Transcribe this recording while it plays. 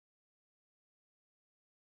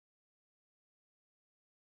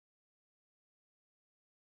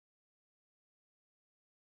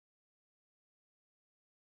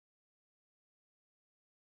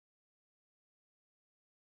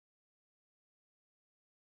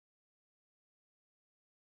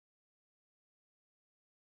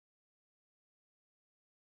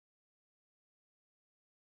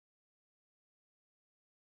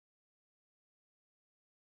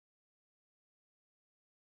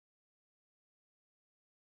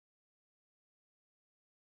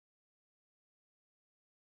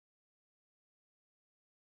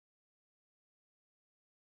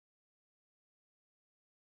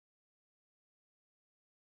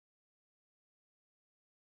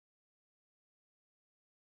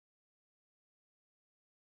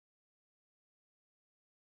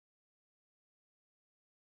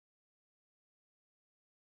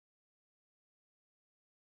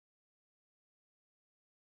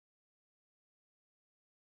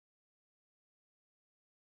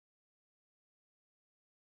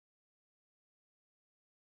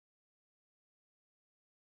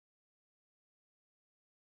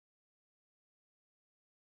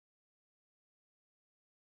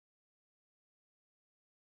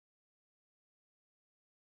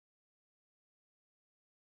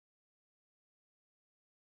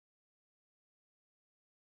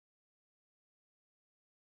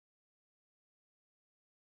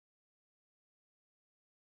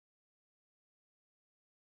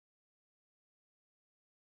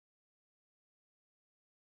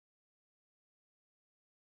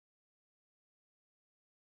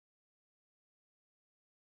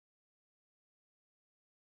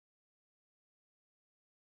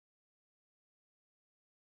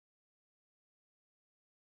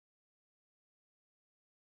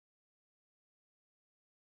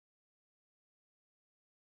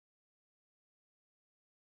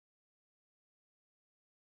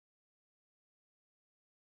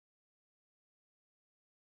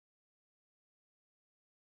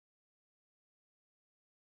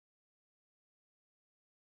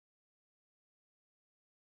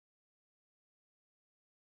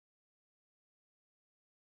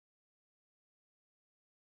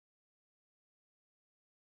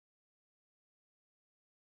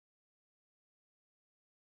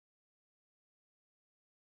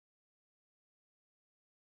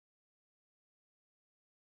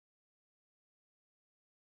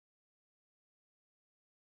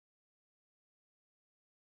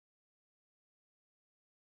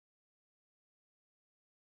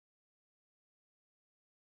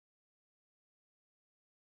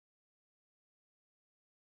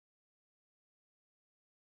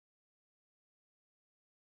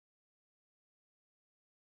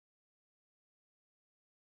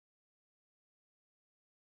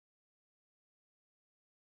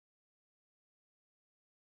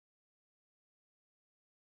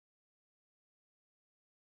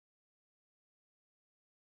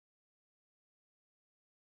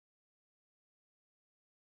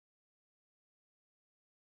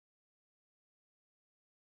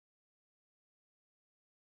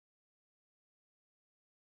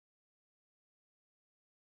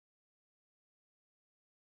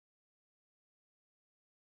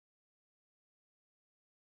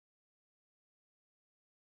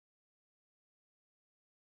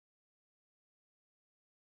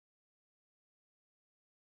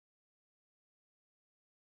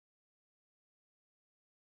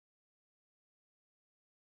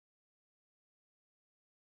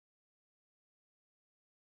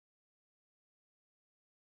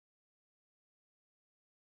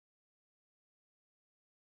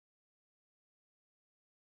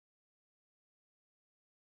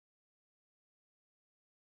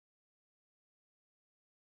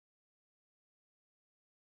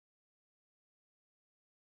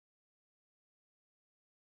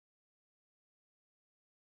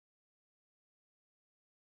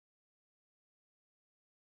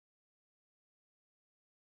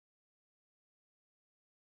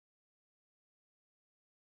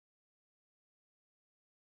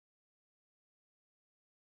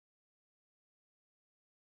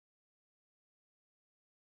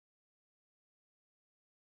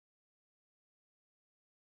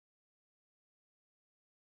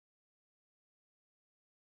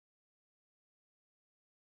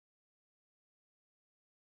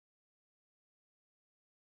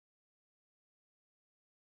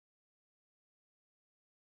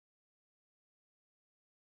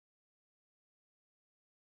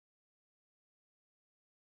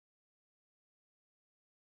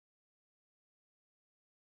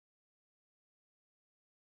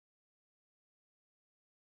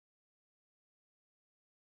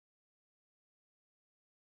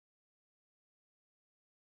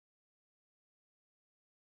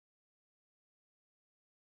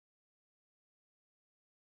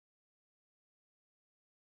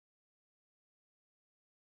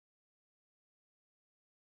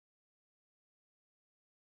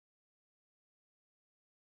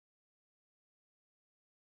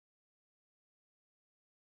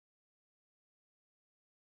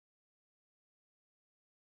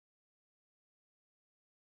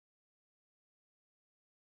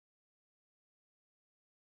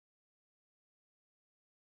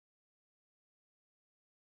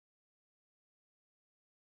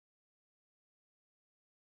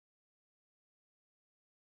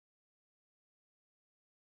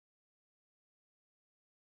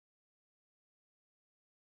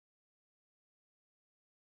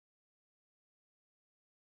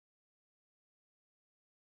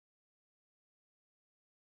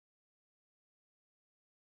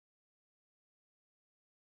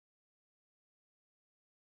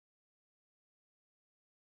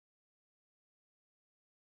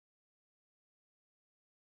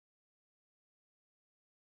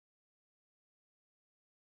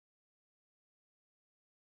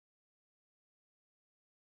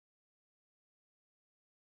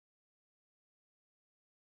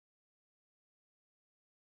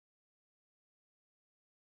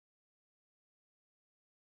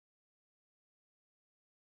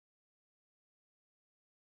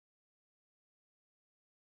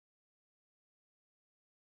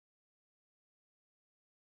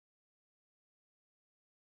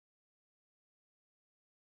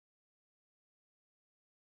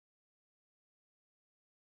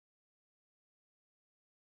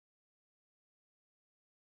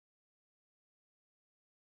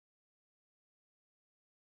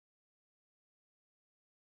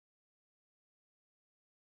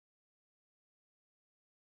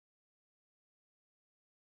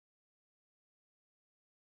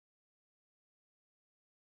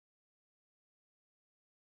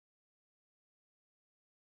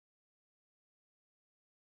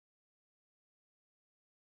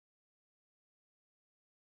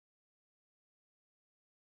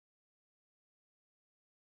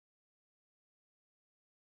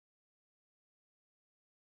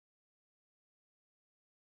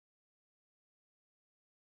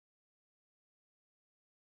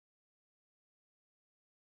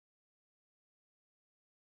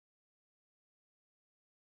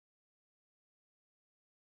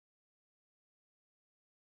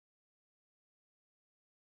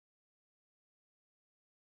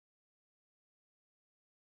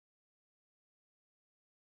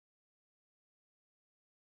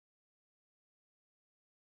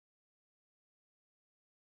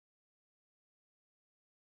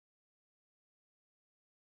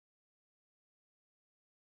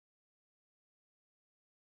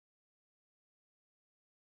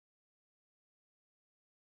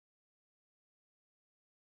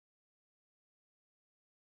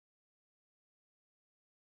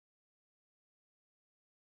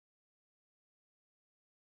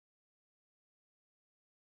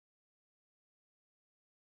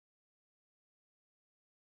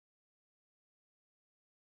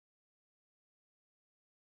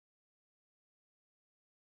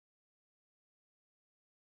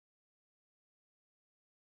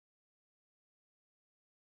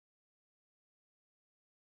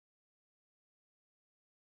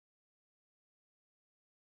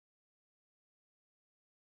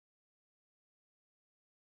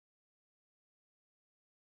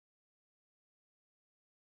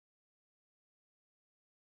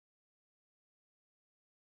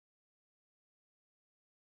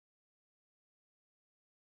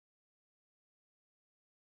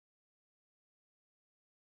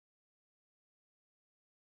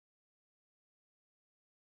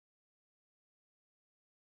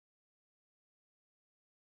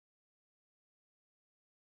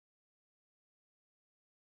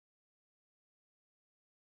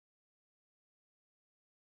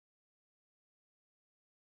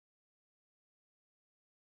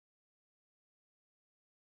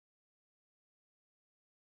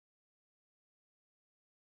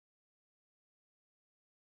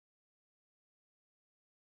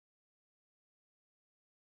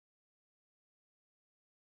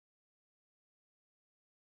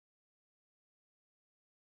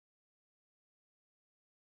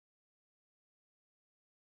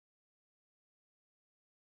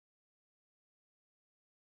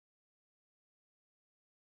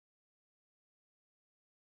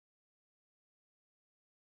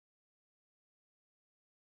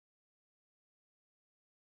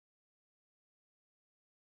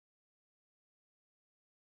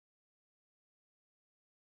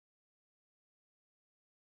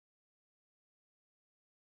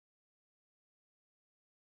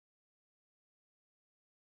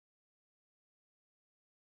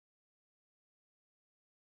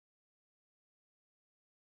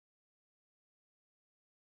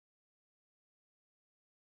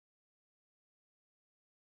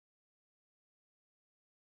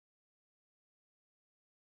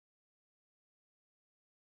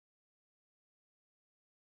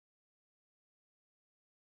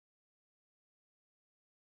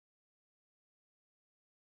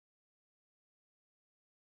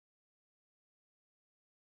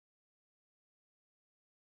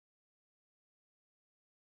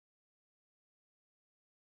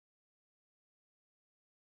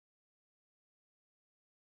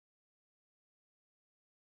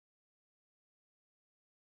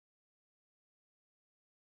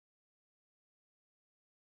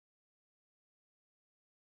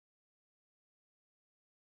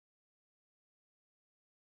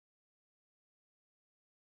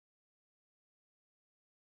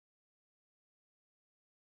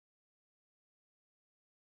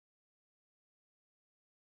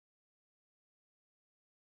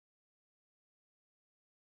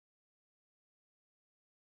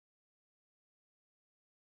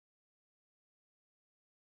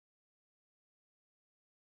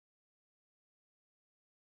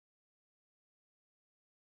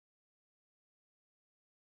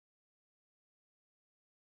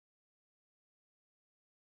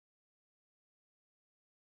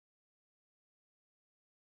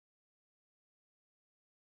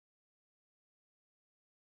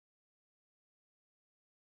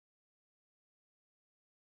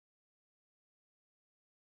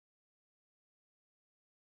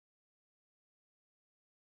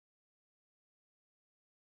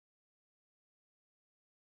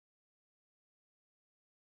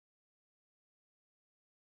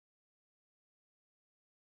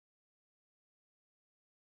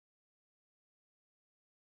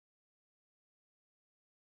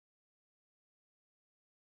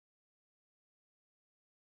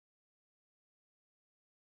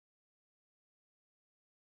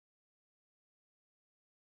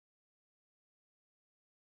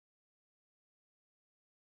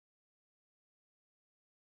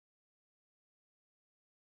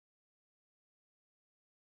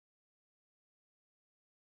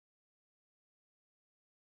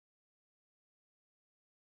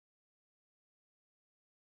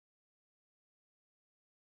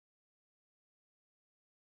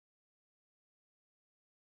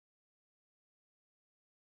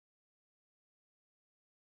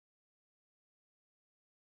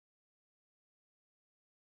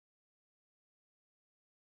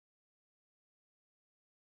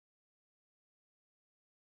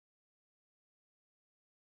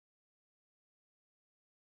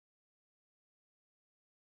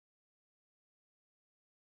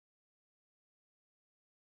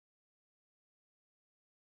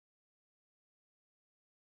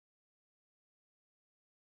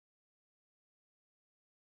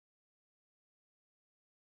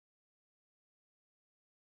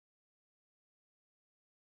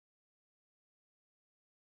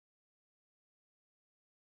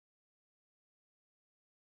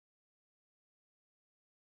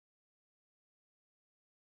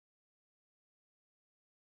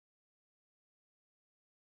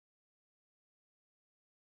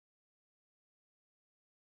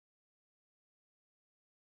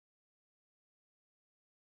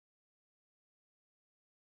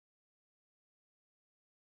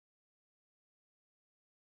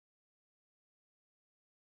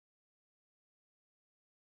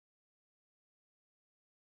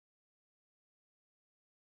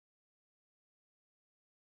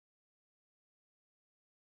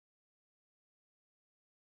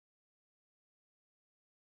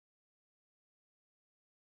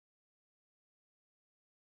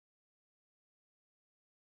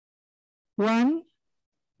One,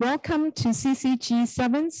 welcome to CCG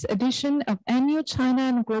 7th edition of Annual China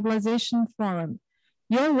and Globalization Forum.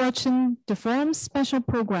 You're watching the forum's special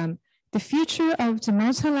program, The Future of the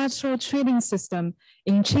Multilateral Trading System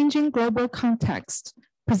in Changing Global Context,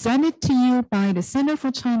 presented to you by the Center for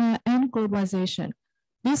China and Globalization.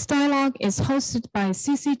 This dialogue is hosted by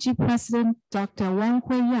CCG President Dr. Wang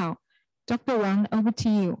Huiyao. Dr. Wang, over to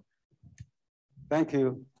you. Thank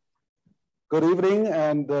you. Good evening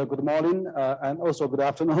and good morning and also good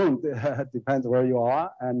afternoon. Depends where you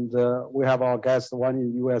are. And we have our guests, one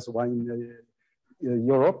in US, one in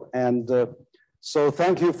Europe. And so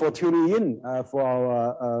thank you for tuning in for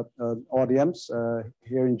our audience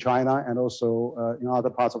here in China and also in other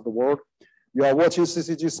parts of the world. You are watching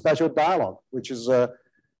CCG Special Dialogue, which is the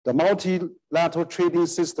multilateral trading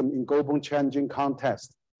system in global changing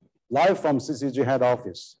context, live from CCG head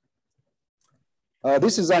office.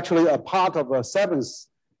 This is actually a part of a 7th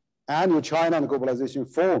annual China and Globalization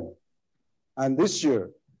Forum. And this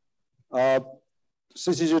year,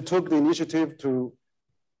 CCG took the initiative to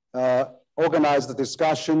organize the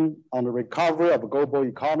discussion on the recovery of the global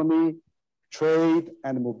economy, trade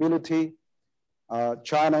and mobility,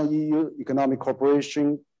 China and EU economic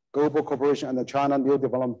cooperation, global cooperation, and the China New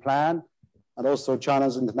Development Plan, and also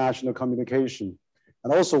China's international communication.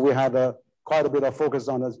 And also we had quite a bit of focus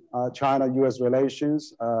on the China-US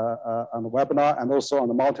relations on the webinar and also on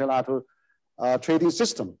the multilateral trading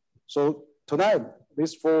system. So tonight,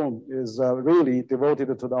 this forum is really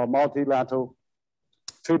devoted to the multilateral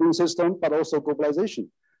trading system, but also globalization.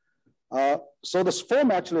 So this forum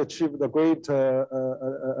actually achieved a great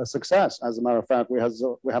success. As a matter of fact, we have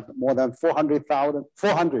more than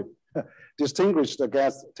 400 distinguished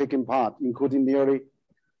guests taking part, including nearly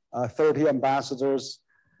 30 ambassadors,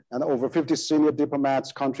 and over 50 senior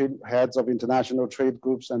diplomats, country heads of international trade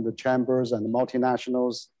groups and the chambers and the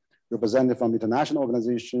multinationals, represented from international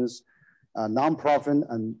organizations, nonprofit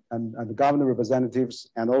and government representatives,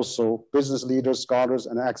 and also business leaders, scholars,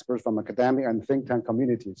 and experts from academic and think tank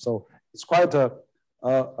community. So it's quite a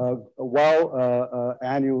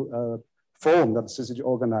annual forum that CCG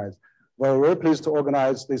organized. We're very pleased to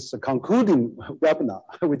organize this concluding webinar,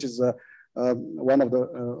 which is one of the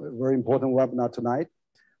very important webinar tonight.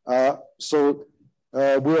 So we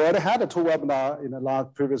already had 2 webinars in the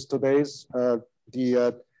previous 2 days.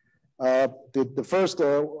 The first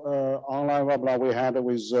online webinar we had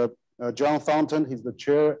was John Thornton. He's the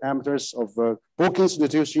chair emeritus of book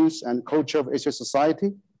institutions and co-chair of Asia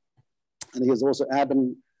Society. And he is also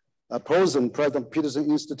Adam Posen, president of Peterson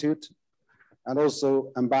Institute, and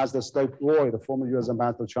also Ambassador Steve Roy, the former US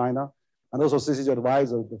ambassador to China, and also CCG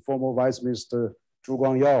advisor, the former Vice Minister Zhu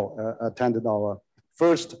Guangyao attended our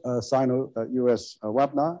first Sino-US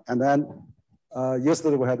webinar. And then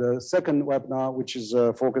yesterday we had a second webinar, which is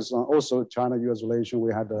focused on also China-US relation.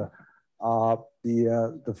 We had the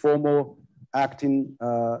former acting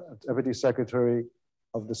Deputy Secretary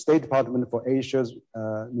of the State Department for Asia,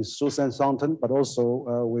 Ms. Susan Thornton, but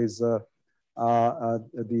also with the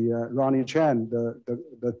Ronnie Chen,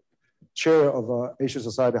 the chair of Asia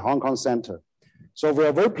Society Hong Kong Center. So we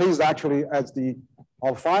are very pleased actually as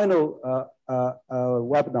our final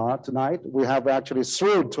webinar tonight. We have actually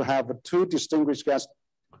thrilled to have 2 distinguished guests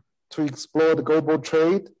to explore the global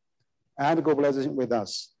trade and globalization with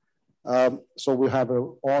us. So we have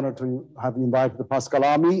an honor to have invited Pascal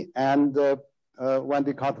Lamy and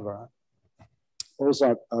Wendy Carter,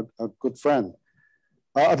 also a good friend.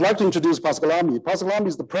 I'd like to introduce Pascal Lamy. Pascal Lamy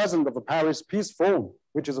is the president of the Paris Peace Forum,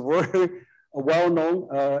 which is a very well-known,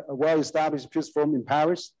 well-established peace forum in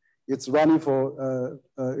Paris. It's running for,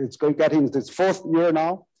 it's getting its 4th year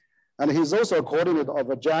now. And he's also a coordinator of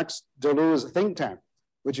a Jacques Delors think tank,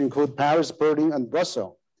 which include Paris, Berlin, and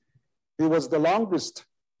Brussels. He was the longest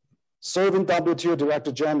serving WTO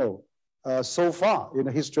Director General so far in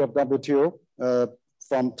the history of WTO,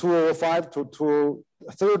 from 2005 to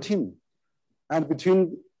 2013. And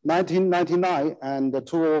between 1999 and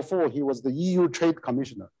 2004, he was the EU Trade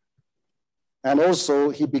Commissioner. And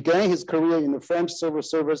also he began his career in the French civil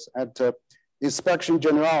service at Inspection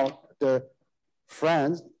General de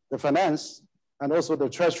France, the Finance, and also the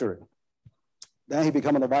Treasury. Then he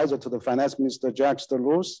became an advisor to the Finance Minister Jacques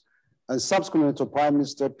Delors, and subsequently to Prime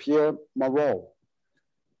Minister Pierre Mauroy.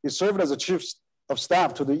 He served as a chief of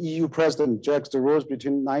staff to the EU President Jacques Delors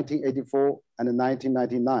between 1984 and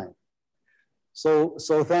 1999. So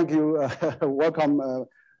thank you, welcome,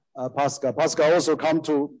 Pascal. Pascal also come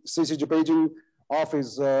to CCG Beijing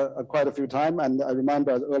office quite a few times, and I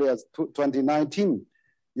remember as early as 2019,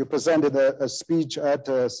 you presented a speech at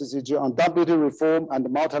CCG on WTO reform and the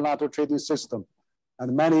multilateral trading system,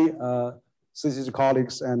 and many CCG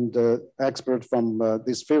colleagues and experts from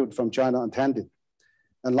this field from China attended.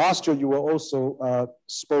 And last year, you were also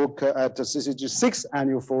spoke at the CCG 6th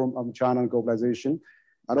Annual Forum on China and Globalization,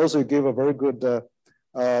 and also gave a very good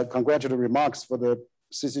congratulatory remarks for the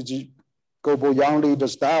CCG Global Young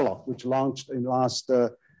Leaders Dialogue, which launched in last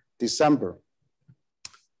December.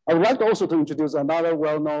 I would like also to introduce another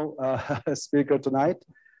well-known speaker tonight.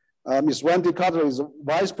 Ms. Wendy Carter is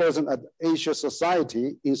Vice President at Asia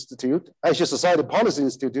Society Policy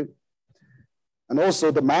Institute, and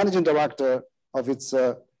also the Managing Director of its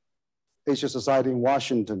Asia Society in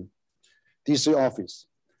Washington, DC office.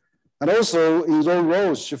 And also in her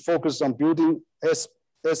role, she focused on building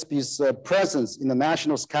SB's presence in the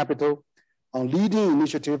national's capital on leading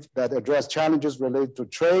initiatives that address challenges related to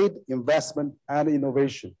trade, investment, and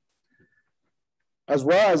innovation, as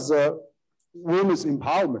well as women's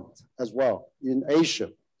empowerment as well in Asia.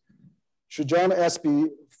 She joined SB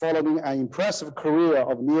following an impressive career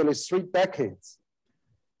of nearly 3 decades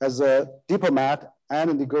as a diplomat and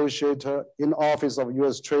a negotiator in office of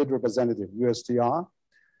U.S. Trade Representative, USTR,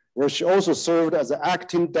 where she also served as an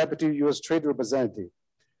acting deputy U.S. Trade Representative.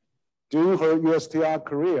 During her USTR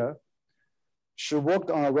career, she worked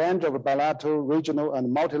on a range of bilateral, regional,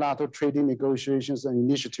 and multilateral trading negotiations and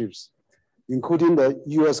initiatives, including the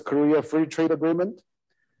US-Korea Free Trade Agreement,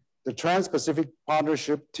 the Trans-Pacific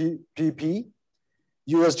Partnership TPP,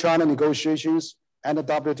 US-China negotiations, and the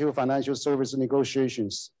WTO financial service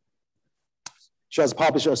negotiations. She has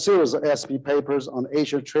published a series of SB papers on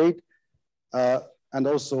Asian trade and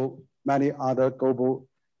also many other global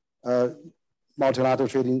multilateral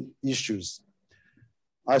trading issues.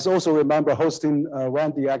 I also remember hosting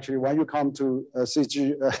Wendy, actually, when you come to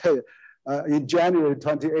CG in January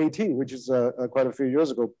 2018, which is quite a few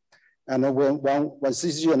years ago. And when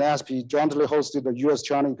CCG and SB jointly hosted the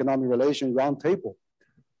US-China Economic Relations Roundtable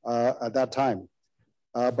at that time.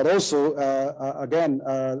 But also, again,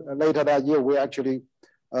 later that year, we actually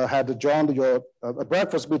had joined your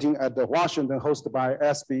breakfast meeting at the Washington hosted by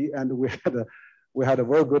SB, and we had a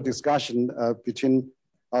very good discussion between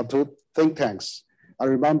our 2 think tanks. I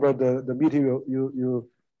remember the meeting you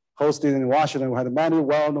hosted in Washington. We had many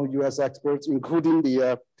well-known US experts, including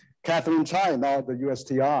the Catherine Chai, now the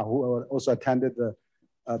USTR, who also attended the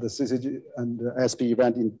CCG and the SB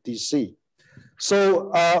event in DC.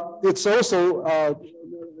 So it's also,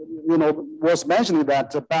 worth mentioning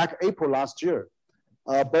that back April last year,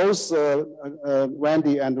 both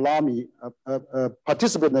Wendy and Lamy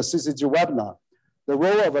participated in the CCG webinar, the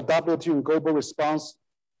role of a WTO in global response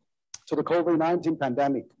to the COVID-19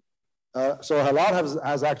 pandemic. So a lot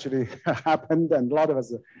has actually happened and a lot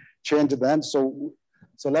has changed then. So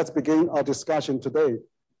let's begin our discussion today.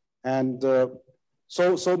 And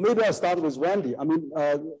so maybe I'll start with Wendy. I mean,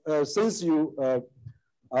 since you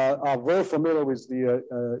are very familiar with the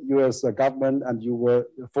US government and you were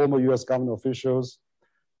former US government officials,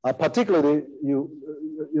 particularly you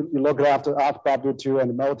looked after WTO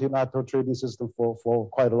and multilateral trading system for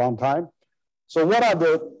quite a long time. So what are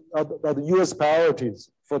the US priorities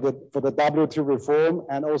for the WTO reform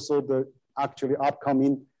and also the actually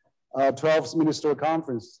upcoming 12th Ministerial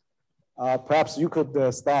Conference? Perhaps you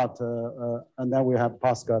could start and then we have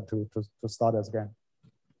Pascal to start us again.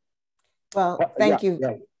 Well, thank you.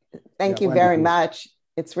 Thank you very much.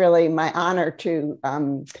 It's really my honor to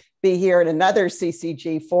be here at another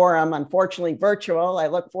CCG forum, unfortunately virtual. I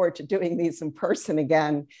look forward to doing these in person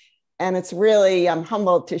again. And it's really, I'm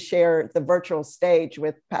humbled to share the virtual stage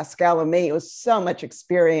with Pascal and me. It was so much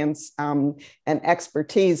experience and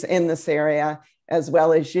expertise in this area, as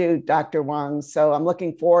well as you, Dr. Wang. So I'm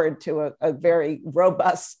looking forward to a very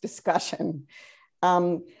robust discussion.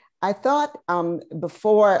 I thought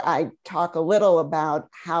before I talk a little about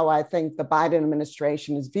how I think the Biden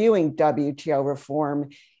administration is viewing WTO reform,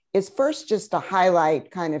 is first just to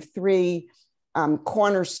highlight kind of 3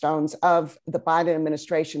 cornerstones of the Biden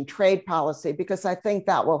administration trade policy, because I think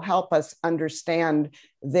that will help us understand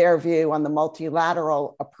their view on the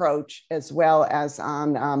multilateral approach, as well as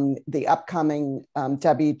on the upcoming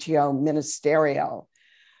WTO ministerial.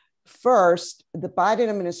 First, the Biden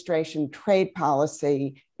administration trade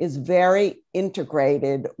policy is very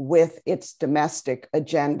integrated with its domestic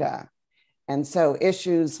agenda. And so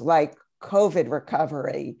issues like COVID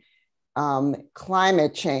recovery,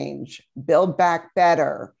 climate change, Build Back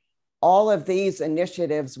Better, all of these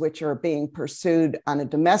initiatives which are being pursued on a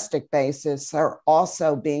domestic basis are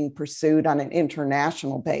also being pursued on an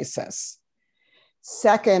international basis.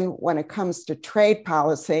 Second, when it comes to trade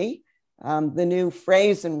policy, the new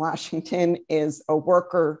phrase in Washington is a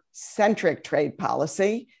worker-centric trade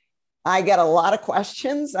policy. I get a lot of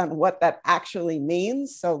questions on what that actually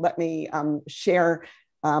means. So let me share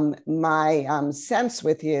my sense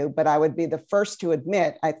with you, but I would be the first to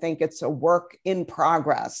admit, I think it's a work in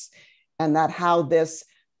progress, and that how this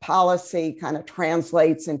policy kind of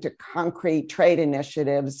translates into concrete trade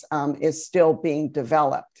initiatives is still being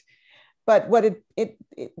developed. But what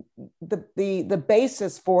the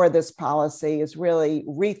basis for this policy is really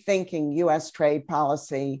rethinking US trade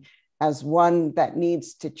policy as one that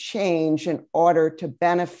needs to change in order to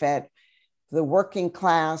benefit the working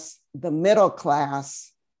class, the middle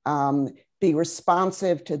class, be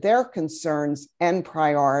responsive to their concerns and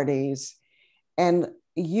priorities, and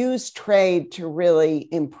use trade to really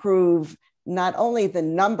improve not only the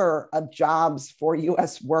number of jobs for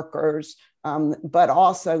US workers, but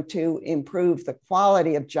also to improve the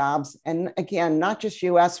quality of jobs. And again, not just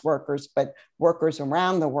US workers, but workers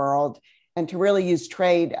around the world. And to really use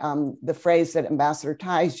trade, the phrase that Ambassador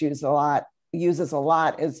Tai uses a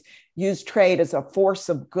lot is use trade as a force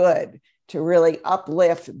of good to really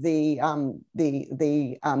uplift the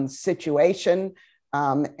situation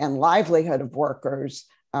and livelihood of workers,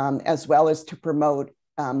 as well as to promote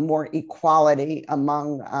more equality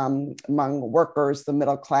among workers, the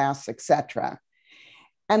middle class, et cetera.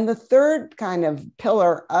 And the third kind of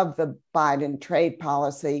pillar of the Biden trade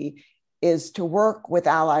policy is to work with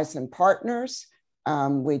allies and partners.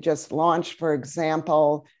 We just launched, for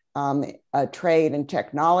example, a Trade and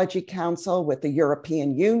Technology Council with the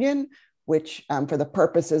European Union, which for the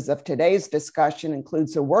purposes of today's discussion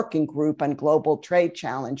includes a working group on global trade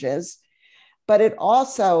challenges. But it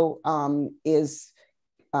also is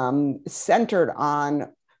centered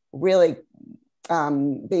on really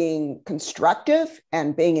being constructive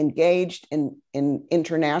and being engaged in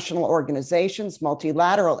international organizations,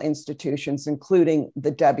 multilateral institutions, including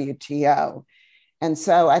the WTO. And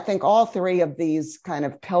so I think all three of these kind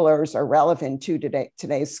of pillars are relevant to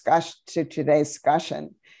today's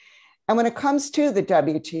discussion. And when it comes to the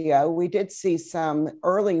WTO, we did see some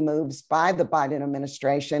early moves by the Biden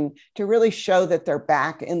administration to really show that they're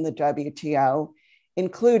back in the WTO,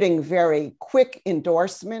 including very quick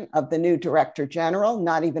endorsement of the new Director General,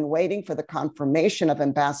 not even waiting for the confirmation of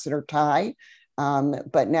Ambassador Tai.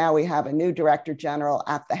 But now we have a new Director General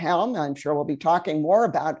at the helm. I'm sure we'll be talking more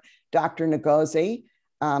about Dr. Ngozi.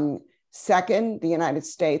 Second, the United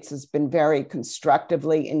States has been very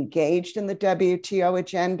constructively engaged in the WTO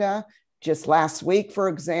agenda. Just last week, for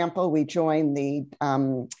example, we joined the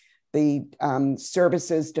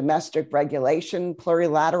Services Domestic Regulation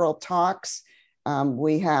plurilateral talks.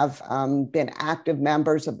 We have been active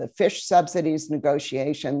members of the fish subsidies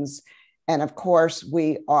negotiations. And of course,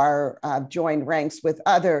 we are joined ranks with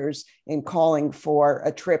others in calling for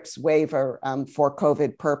a TRIPS waiver for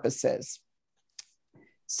COVID purposes.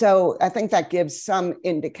 So I think that gives some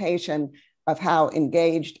indication of how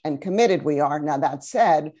engaged and committed we are. Now, that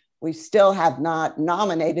said, we still have not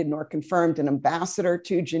nominated nor confirmed an ambassador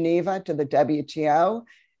to Geneva, to the WTO.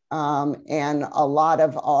 And a lot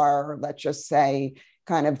of our, let's just say,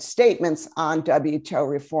 kind of statements on WTO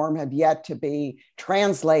reform have yet to be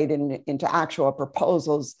translated into actual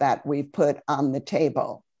proposals that we've put on the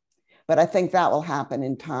table. But I think that will happen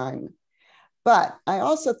in time. But I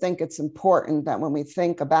also think it's important that when we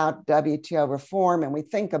think about WTO reform and we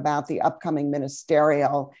think about the upcoming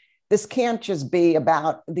ministerial, this can't just be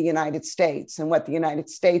about the United States and what the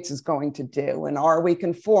United States is going to do. And are we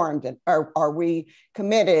conformed? And are we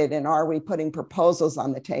committed? And are we putting proposals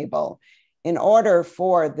on the table? In order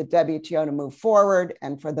for the WTO to move forward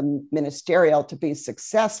and for the ministerial to be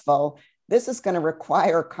successful, this is going to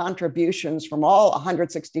require contributions from all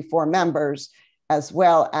 164 members, as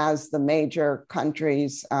well as the major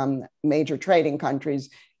countries, major trading countries,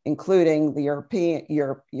 including the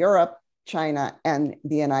Europe, China, and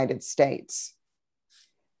the United States.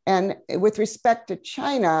 And with respect to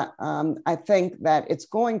China, I think that it's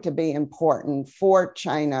going to be important for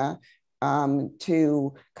China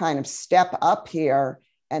to kind of step up here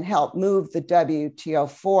and help move the WTO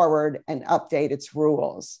forward and update its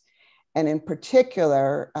rules. And in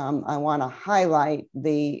particular, I want to highlight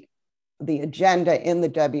the agenda in the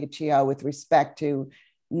WTO with respect to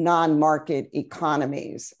non-market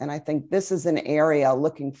economies. And I think this is an area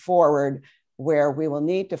looking forward where we will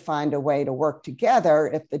need to find a way to work together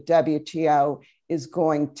if the WTO is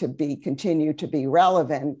going to continue to be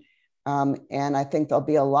relevant. And I think there'll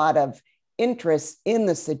be a lot of interest in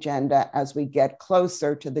this agenda as we get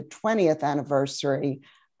closer to the 20th anniversary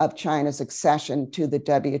of China's accession to the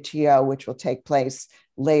WTO, which will take place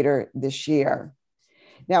later this year.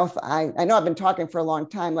 Now, if I know I've been talking for a long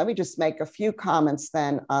time. Let me just make a few comments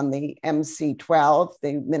then on the MC12,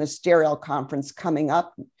 the ministerial conference coming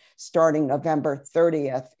up starting November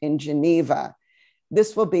 30th in Geneva.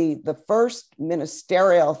 This will be the first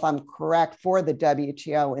ministerial, if I'm correct, for the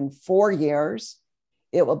WTO in 4 years.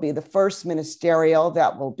 It will be the first ministerial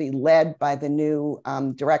that will be led by the new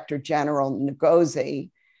Director General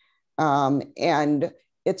Ngozi. And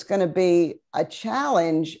it's going to be a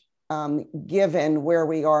challenge given where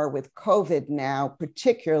we are with COVID now,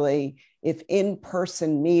 particularly if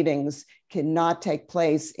in-person meetings cannot take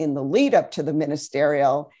place in the lead up to the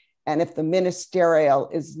ministerial, and if the ministerial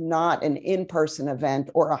is not an in-person event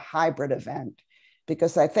or a hybrid event.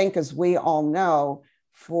 Because I think, as we all know,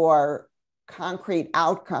 for concrete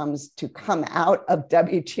outcomes to come out of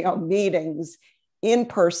WTO meetings,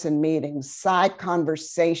 in-person meetings, side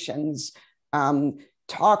conversations,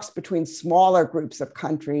 talks between smaller groups of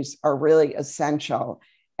countries are really essential.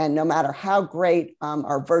 And no matter how great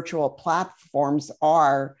our virtual platforms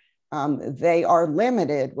are, they are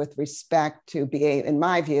limited with respect to in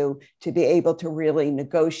my view, to be able to really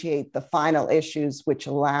negotiate the final issues which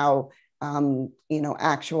allow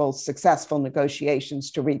actual successful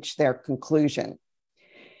negotiations to reach their conclusion.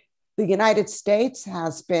 The United States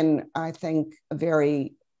has been, I think,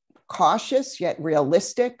 very cautious yet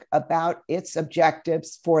realistic about its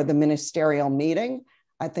objectives for the ministerial meeting.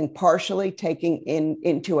 I think partially taking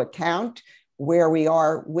into account where we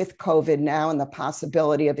are with COVID now and the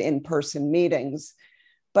possibility of in-person meetings.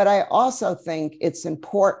 But I also think it's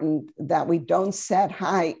important that we don't set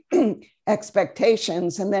high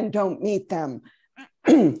expectations and then don't meet them.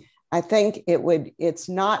 I think it's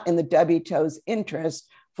not in the WTO's interest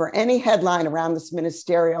for any headline around this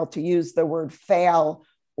ministerial to use the word fail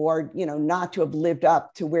or not to have lived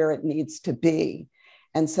up to where it needs to be.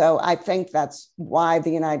 And so I think that's why the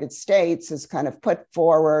United States has kind of put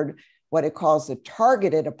forward what it calls a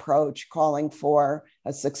targeted approach, calling for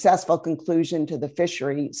a successful conclusion to the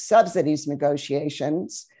fishery subsidies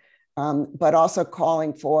negotiations, but also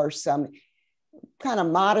calling for some kind of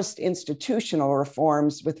modest institutional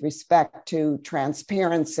reforms with respect to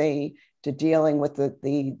transparency, to dealing with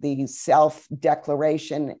the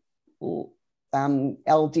self-declaration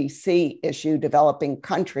LDC issue, developing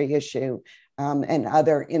country issue, and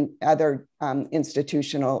other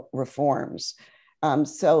institutional reforms.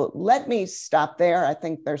 So let me stop there. I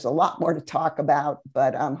think there's a lot more to talk about,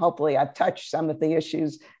 but hopefully I've touched some of the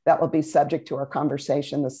issues that will be subject to our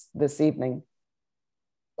conversation this evening.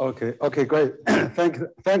 Okay, great.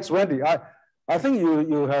 Thanks, Wendy. I think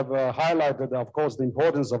you have highlighted, of course, the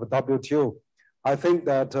importance of the WTO. I think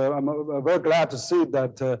that I'm very glad to see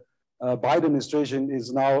that Biden administration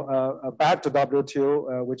is now back to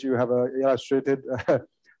WTO, which you have illustrated,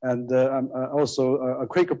 and also a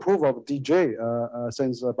quick approval of DJ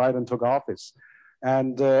since Biden took office.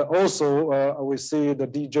 And also we see the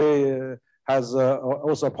DJ has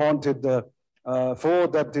also appointed 4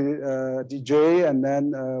 deputy DJ, and then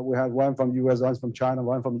we have 1 from US, 1 from China,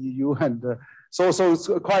 1 from EU, and so it's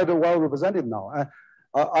quite well represented now.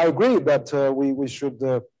 I agree that we should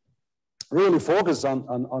really focus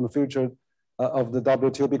on the future of the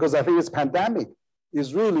WTO, because I think this pandemic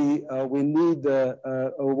is really, we need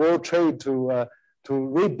a world trade to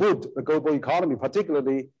reboot the global economy,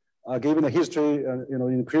 particularly given the history,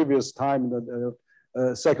 in previous time,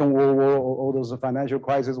 the Second World War, all those financial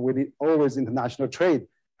crises, always international trade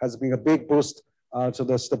has been a big boost to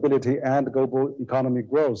the stability and global economic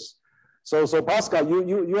growth. So Pascal,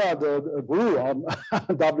 you are the guru on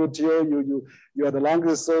WTO. You are the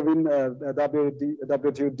longest serving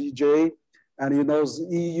WTO DJ, and you know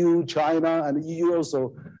EU, China, and EU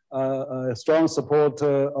also a strong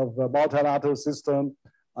supporter of the multilateral system.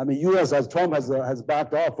 I mean, US, as Trump has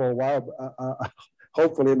backed off for a while.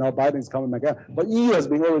 Hopefully now Biden's coming again, but EU has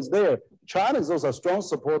been always there. China is also a strong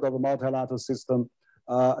supporter of the multilateral system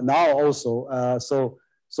now also.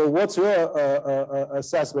 So what's your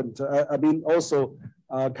assessment? I mean, also,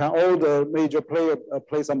 can all the major players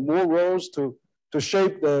play some more roles to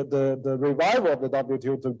shape the revival of the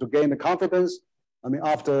WTO to gain the confidence? I mean,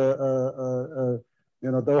 after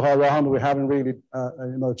Doha round, we haven't really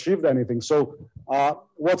achieved anything. So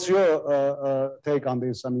what's your take on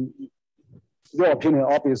this? I mean, your opinion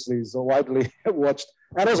obviously is widely watched,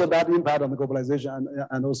 and also that impact on the globalization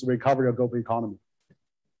and also recovery of global economy.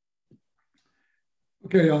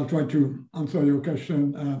 Okay, I'll try to answer your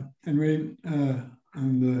question, Henry,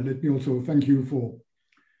 and let me also thank you for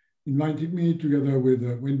inviting me together with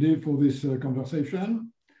Wendy for this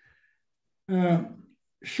conversation.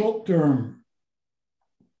 Short term,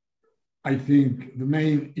 I think the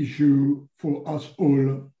main issue for us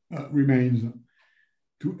all remains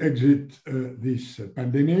to exit this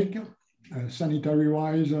pandemic,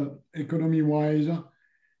 sanitary-wise, economy-wise,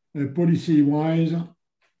 policy-wise,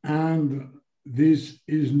 and this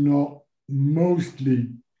is not mostly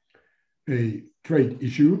a trade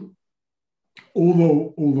issue,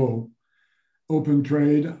 although open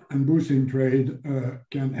trade and boosting trade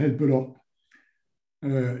can help a lot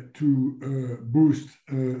to boost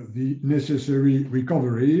the necessary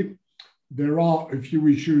recovery. There are a few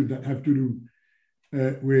issues that have to do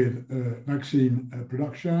with vaccine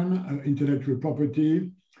production, intellectual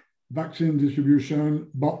property, vaccine distribution,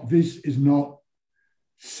 but this is not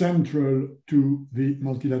central to the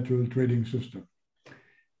multilateral trading system.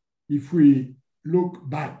 If we look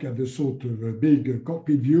back at the sort of a big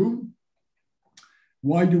cockpit view,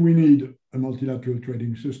 why do we need a multilateral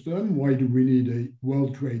trading system? Why do we need a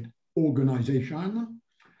World Trade Organization?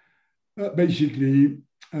 Basically,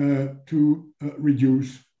 to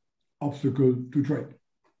reduce obstacle to trade.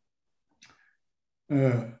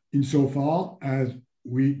 Insofar as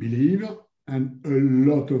we believe, and a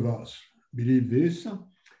lot of us believe this,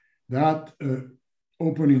 that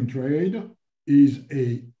opening trade is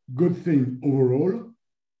a good thing overall,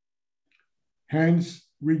 hence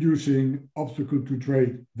reducing obstacle to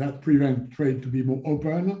trade that prevent trade to be more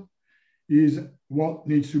open is what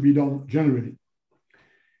needs to be done generally.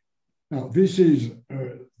 Now, this is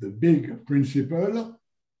the big principle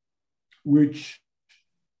which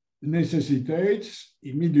necessitates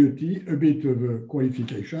immediately a bit of a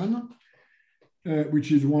qualification,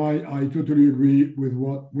 which is why I totally agree with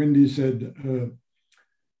what Wendy said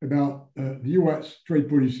about the US trade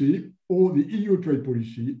policy or the EU trade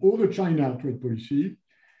policy or the China trade policy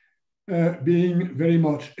being very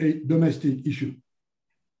much a domestic issue.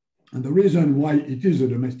 And the reason why it is a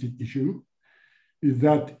domestic issue is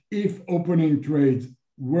that if opening trade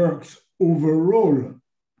works overall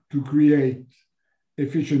to create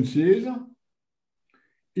efficiencies,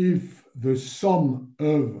 if the sum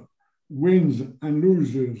of wins and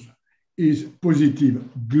losers is positive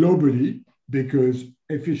globally because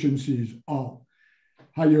efficiencies are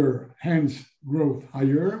higher, hence growth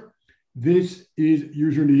higher, this is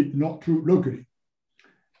usually not true locally.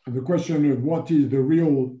 And the question of what is the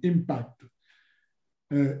real impact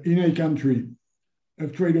in a country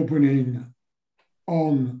of trade opening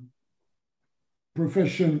on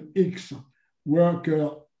profession X,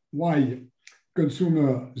 worker Y,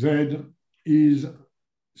 consumer Z is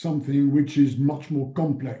something which is much more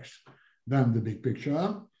complex than the big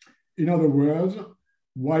picture. In other words,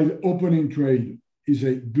 while opening trade is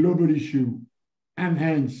a global issue and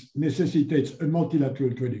hence necessitates a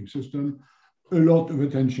multilateral trading system, a lot of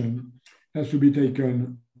attention has to be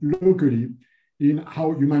taken locally in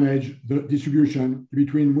how you manage the distribution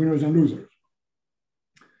between winners and losers.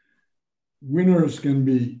 Winners can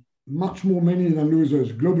be much more many than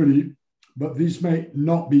losers globally, but this may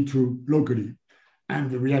not be true locally. And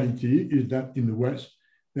the reality is that in the West,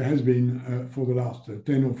 there has been, for the last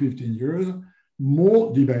 10 or 15 years,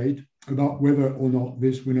 more debate about whether or not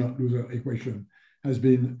this winner-loser equation has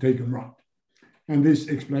been taken right. And this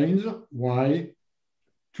explains why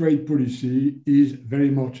trade policy is very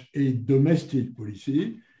much a domestic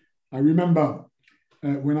policy. I remember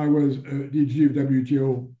when I was DG of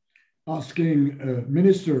WTO asking a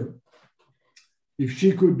minister if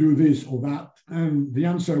she could do this or that, and the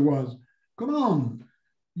answer was, come on,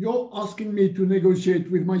 you're asking me to negotiate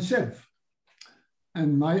with myself.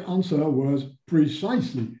 And my answer was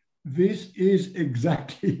precisely, this is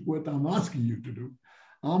exactly what I'm asking you to do.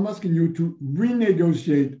 I'm asking you to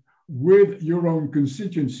renegotiate with your own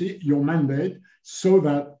constituency, your mandate, so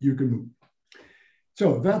that you can move.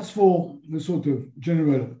 So that's for the sort of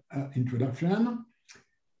general introduction.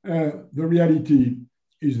 The reality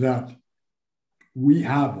is that we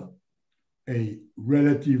have a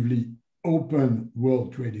relatively open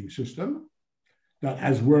world trading system that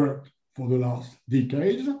has worked for the last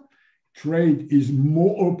decades. Trade is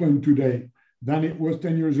more open today than it was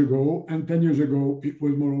 10 years ago, and 10 years ago it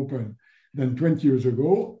was more open than 20 years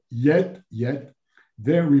ago, yet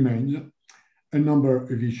there remains a number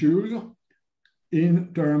of issues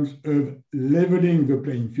in terms of leveling the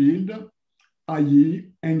playing field,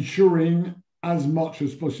 i.e. ensuring as much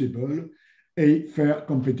as possible a fair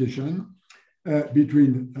competition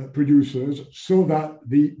between producers so that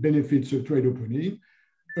the benefits of trade opening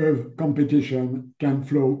of competition can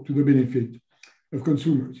flow to the benefit of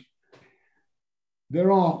consumers.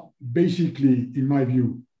 There are basically, in my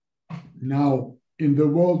view, now in the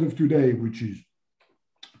world of today, which is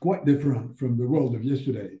quite different from the world of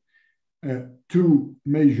yesterday, two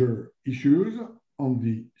major issues on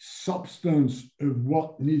the substance of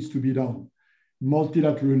what needs to be done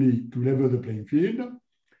multilaterally to level the playing field.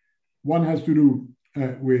 One has to do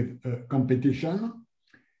with competition,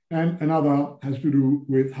 and another has to do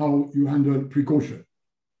with how you handle precaution.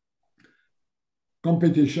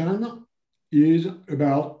 Competition is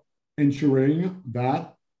about ensuring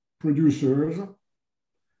that producers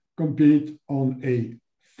compete on a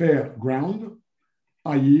fair ground,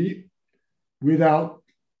 i.e., without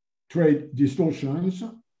trade distortions,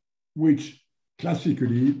 which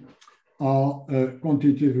classically are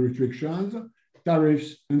quantitative restrictions,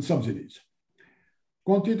 tariffs, and subsidies.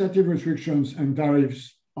 Quantitative restrictions and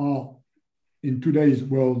tariffs are, in today's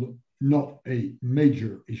world, not a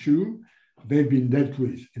major issue. They've been dealt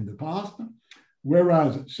with in the past,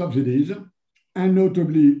 whereas subsidies, and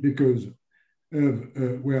notably because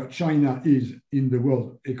of where China is in the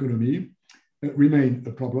world economy, remain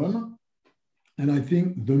a problem. And I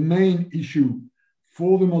think the main issue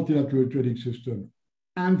for the multilateral trading system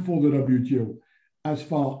and for the WTO, as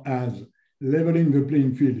far as leveling the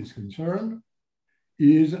playing field is concerned,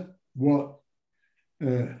 is what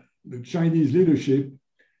the Chinese leadership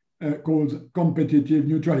calls competitive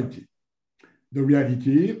neutrality. The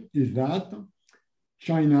reality is that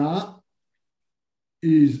China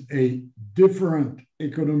is a different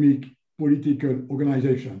economic political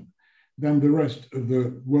organization than the rest of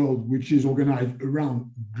the world, which is organized around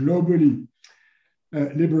globally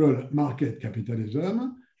liberal market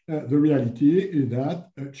capitalism. The reality is that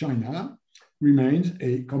China remains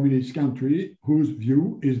a communist country whose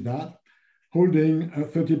view is that holding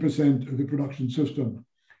 30% of the production system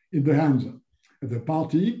in the hands of the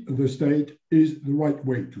party, of the state, is the right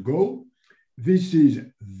way to go. This is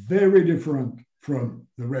very different from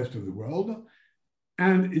the rest of the world,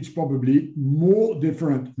 and it's probably more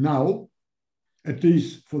different now, at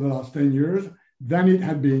least for the last 10 years, than it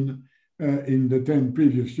had been in the 10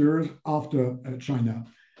 previous years after China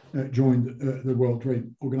joined the World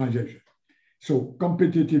Trade Organization. So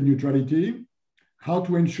competitive neutrality, how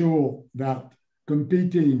to ensure that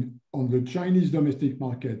competing on the Chinese domestic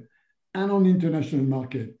market and on the international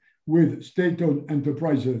market with state-owned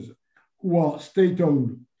enterprises who are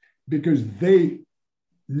state-owned because they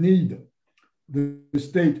need the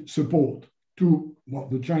state support to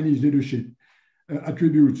what the Chinese leadership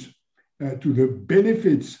attributes to the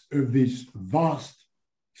benefits of this vast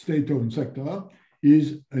state-owned sector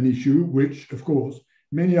is an issue which, of course,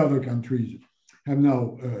 many other countries have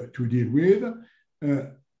now to deal with.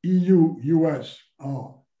 EU, US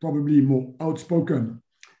are probably more outspoken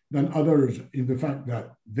than others in the fact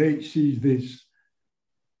that they see this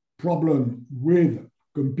problem with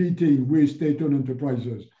competing with state-owned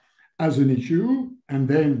enterprises as an issue, and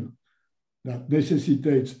then that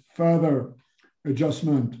necessitates further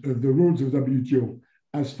adjustment of the rules of WTO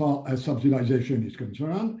as far as subsidization is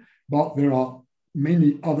concerned. But there are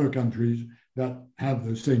many other countries that have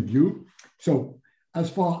the same view. So as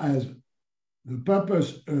far as the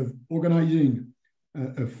purpose of organizing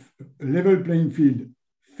a level playing field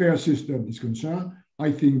fair system is concerned,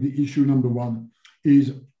 I think the issue number one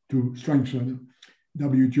is to strengthen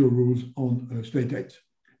WTO rules on state aid.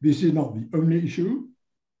 This is not the only issue.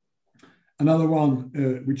 Another one,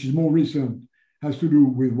 which is more recent, has to do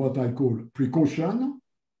with what I call precaution.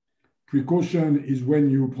 Precaution is when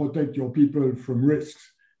you protect your people from risks,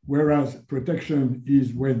 whereas protection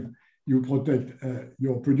is when you protect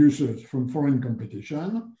your producers from foreign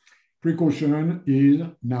competition. Precaution is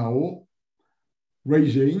now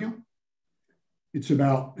raising. It's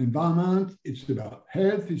about environment, it's about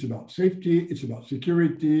health, it's about safety, it's about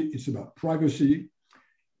security, it's about privacy.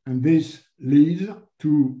 And this leads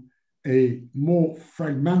to a more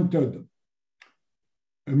fragmented,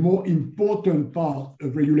 a more important part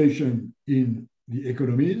of regulation in the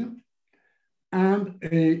economy, and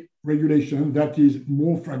a regulation that is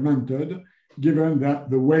more fragmented, given that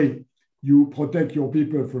the way you protect your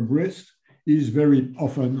people from risks is very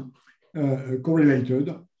often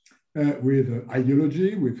correlated with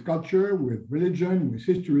ideology, with culture, with religion, with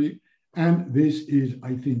history. And this is,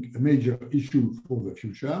 I think, a major issue for the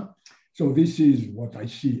future. So this is what I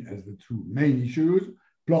see as the two main issues.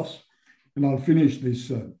 Plus, and I'll finish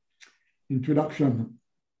this introduction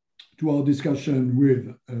to our discussion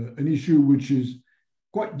with an issue which is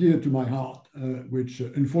quite dear to my heart, which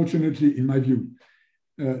unfortunately, in my view,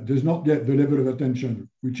 does not get the level of attention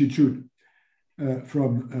which it should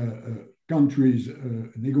from countries'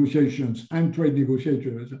 negotiations and trade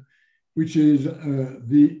negotiators, which is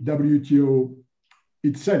the WTO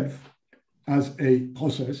itself as a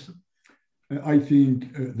process. I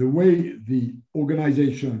think the way the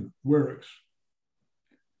organization works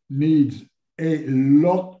needs a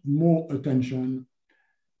lot more attention,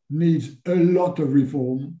 needs a lot of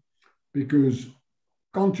reform, because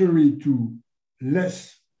contrary to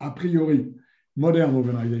less a priori modern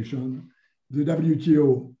organization, the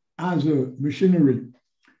WTO as a machinery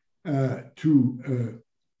to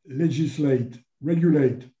legislate,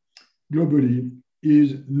 regulate globally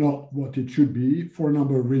is not what it should be for a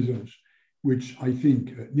number of reasons, which I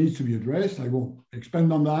think needs to be addressed. I won't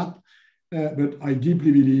expand on that, but I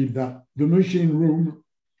deeply believe that the machine room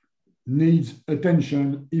needs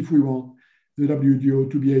attention if we want the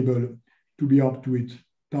WTO to be able to be up to its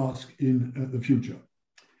task in the future.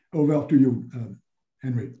 Over to you,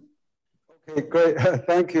 Henry. Okay, great.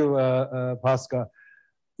 Thank you, Pascal.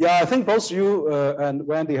 Yeah, I think both you and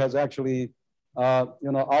Wendy has actually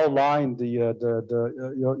outlined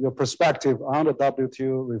your perspective on the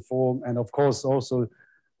WTO reform, and of course also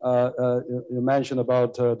you mentioned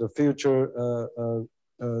about the future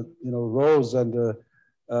roles and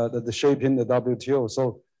the shaping the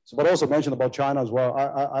WTO. But also mentioned about China as well.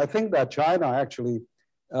 I think that China actually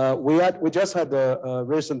we just had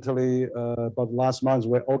recently about last month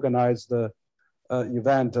we organized the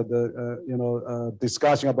event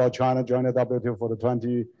discussing about China joining the WTO for the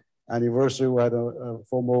 20th anniversary. We had a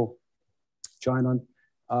formal China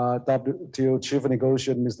WTO chief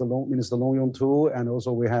negotiator, Minister Long Yong-tu, and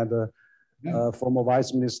also we had a former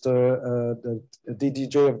Vice Minister, the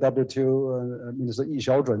DDJ of WTO, Minister Yi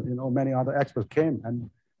Xiaozhen. Many other experts came and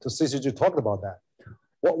to CCG talked about that.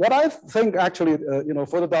 What I think actually,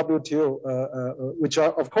 for the WTO, which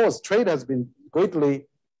of course trade has been greatly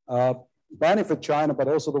benefit China, but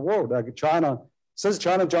also the world. Like China, since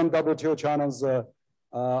China joined WTO, China's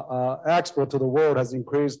export to the world has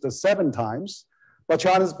increased 7 times, but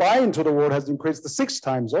China's buy-in to the world has increased 6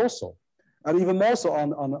 times also, and even more so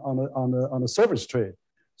on the service trade.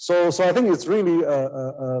 So I think it's really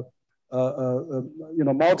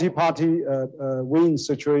multi-party win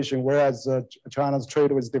situation, whereas China's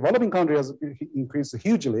trade with developing countries has increased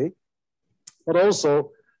hugely, but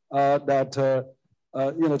also that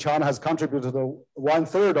China has contributed to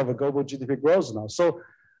 1/3 of the global GDP growth now. So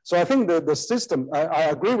I think the system, I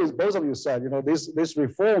agree with both of you said, this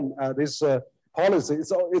reform, this policy,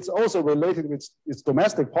 it's also related with its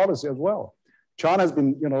domestic policy as well. China has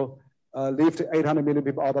been, lift 800 million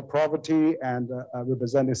people out of poverty and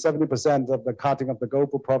representing 70% of the cutting of the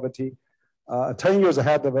global poverty, 10 years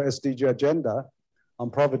ahead of the SDG agenda on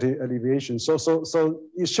poverty alleviation. So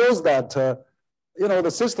it shows that,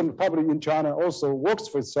 the system probably in China also works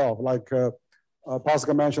for itself. Like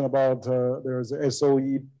Pascal mentioned about there's a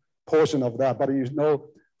SOE portion of that, but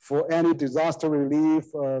for any disaster relief,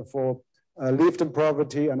 for lifting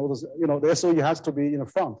poverty and all those, the SOE has to be in the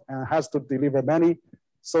front and has to deliver many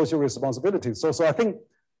social responsibilities. So I think,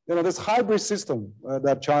 this hybrid system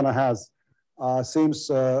that China has seems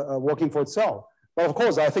working for itself. But of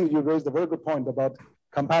course, I think you raised a very good point about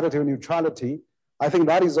competitive neutrality. I think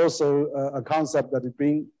that is also a concept that is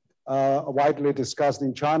being widely discussed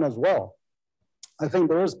in China as well. I think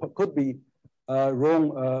there could be room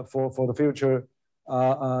for the future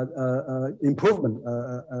improvement.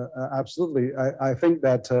 Absolutely. I think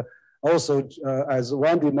that also, as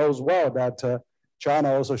Wendy knows well, that China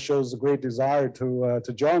also shows a great desire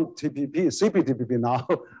to join CPTPP now,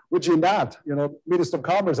 which in that, Minister of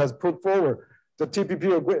Commerce has put forward the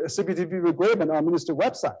CPTPP agreement on Ministry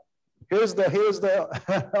website. Here's the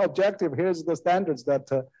objective. Here's the standards that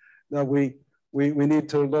we need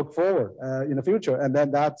to look forward in the future. And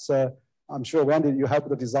then that's, I'm sure, Wendy, you helped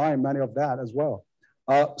to design many of that as well.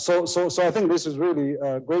 So I think this is really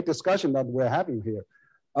a great discussion that we're having here.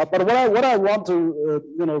 But what I want to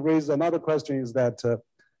raise another question is that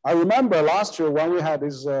I remember last year when we had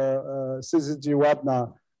this CCG webinar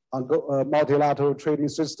on multilateral trading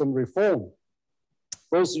system reform.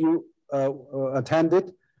 Both you attended,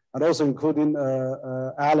 and also including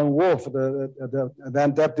Alan Wolf, the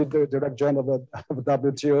then Deputy Director General of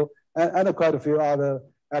WTO, and quite a few other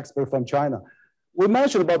experts from China. We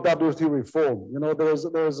mentioned about WTO reform.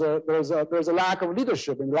 There's a lack of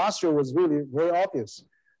leadership, and last year was really very obvious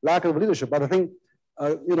lack of leadership. But I think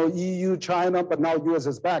EU, China, but now US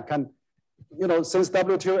is back, and since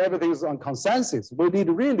WTO everything is on consensus, we need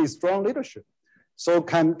really strong leadership. So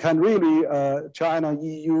can really China,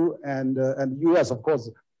 EU, and US, of course,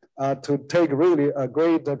 to take really a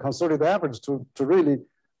great concerted efforts to really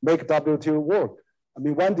make WTO work. I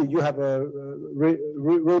mean, Wendy, you have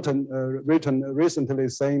written recently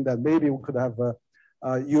saying that maybe we could have a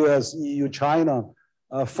US, EU, China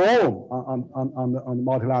forum on the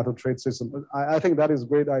multilateral trade system. I think that is a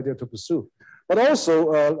great idea to pursue. But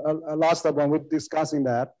also, last time when we were discussing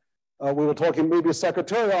that, we were talking maybe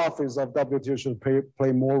Secretarial Office of WTO should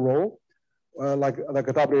play more role, like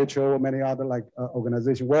a WHO or many other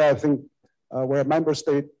organizations, where I think where member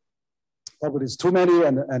state probably it's too many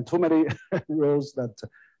and too many rules that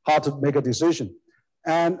hard to make a decision.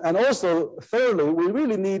 And also, thirdly, we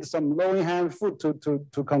really need some low-hanging fruit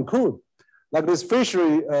to conclude. Like this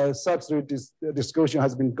fishery subsidy discussion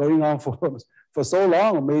has been going on for so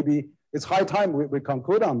long, maybe it's high time we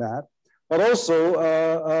conclude on that. But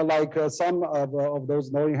also, some of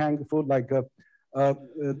those low-hanging fruit, like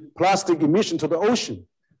plastic emission to the ocean,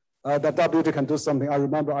 that WTO can do something. I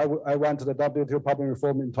remember I went to the WTO public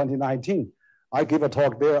reform in 2019. I gave a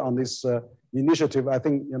talk there on this initiative. I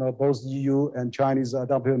think both EU and Chinese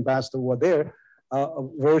WTO ambassador were there,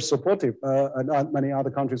 very supportive, and many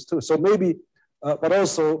other countries too. So maybe, but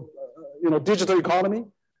also, digital economy,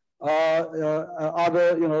 other,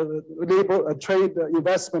 labor, trade,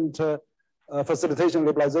 investment, facilitation,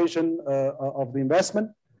 liberalization of the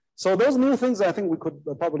investment. So those new things, I think we could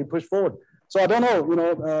probably push forward. So I don't know,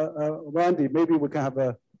 Randy, maybe we can have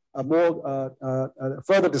a more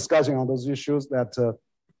further discussion on those issues that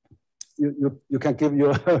you can give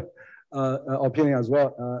your opinion as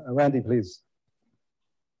well. Randy, please.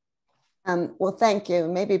 Well, thank you.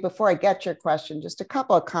 Maybe before I get your question, just a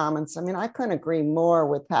couple of comments. I mean, I couldn't agree more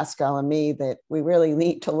with Pascal and me that we really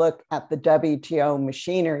need to look at the WTO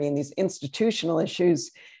machinery and these institutional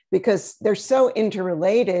issues, because they're so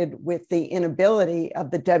interrelated with the inability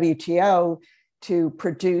of the WTO to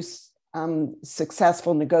produce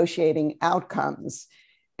successful negotiating outcomes.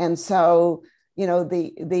 And so,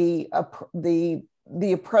 the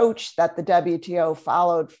approach that the WTO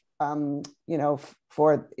followed,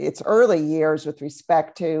 for its early years with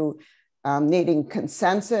respect to needing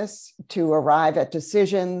consensus to arrive at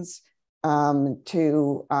decisions,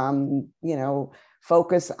 to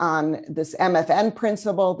focus on this MFN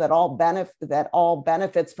principle that all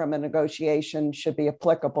benefits from a negotiation should be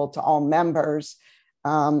applicable to all members,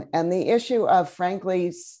 and the issue of,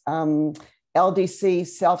 frankly, LDC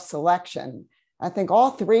self-selection. I think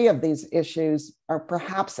all three of these issues are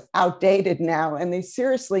perhaps outdated now, and they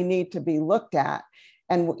seriously need to be looked at.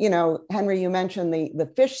 And, Henry, you mentioned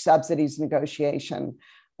the fish subsidies negotiation.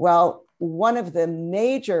 Well, one of the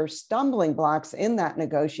major stumbling blocks in that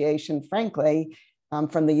negotiation, frankly,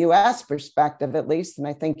 from the US perspective, at least, and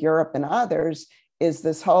I think Europe and others, is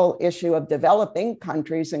this whole issue of developing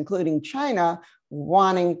countries, including China,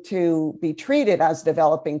 wanting to be treated as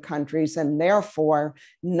developing countries and therefore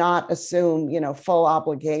not assume, full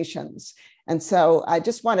obligations. And so I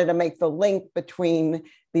just wanted to make the link between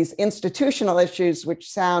these institutional issues, which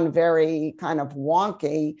sound very kind of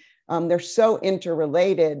wonky. They're so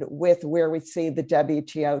interrelated with where we see the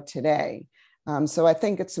WTO today. So I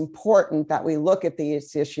think it's important that we look at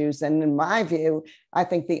these issues. And in my view, I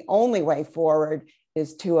think the only way forward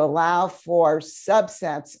is to allow for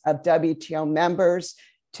subsets of WTO members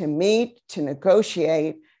to meet, to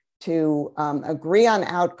negotiate, to agree on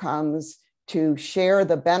outcomes, to share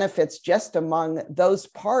the benefits just among those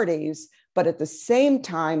parties, but at the same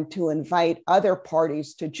time to invite other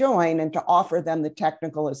parties to join and to offer them the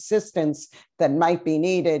technical assistance that might be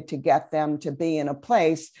needed to get them to be in a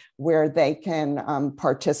place where they can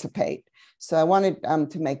participate. So I wanted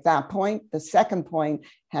to make that point. The second point,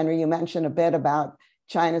 Henry, you mentioned a bit about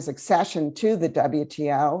China's accession to the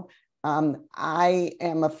WTO. I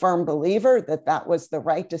am a firm believer that that was the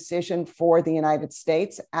right decision for the United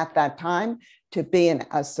States at that time to be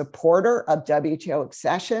a supporter of WTO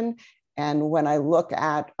accession. And when I look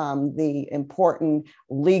at the important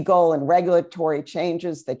legal and regulatory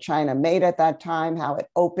changes that China made at that time, how it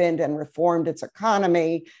opened and reformed its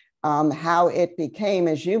economy, how it became,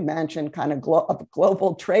 as you mentioned, kind of a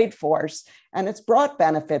global trade force, and it's brought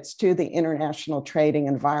benefits to the international trading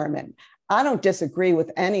environment. I don't disagree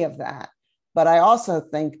with any of that, but I also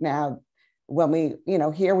think now when we,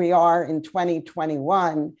 here we are in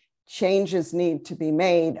 2021, changes need to be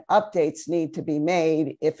made, updates need to be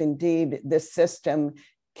made if indeed this system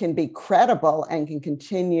can be credible and can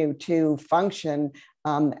continue to function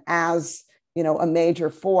as a major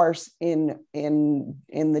force in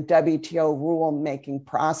the WTO rule-making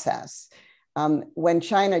process. When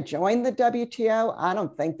China joined the WTO, I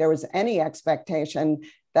don't think there was any expectation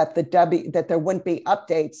that there wouldn't be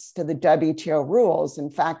updates to the WTO rules. In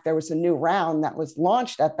fact, there was a new round that was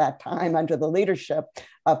launched at that time under the leadership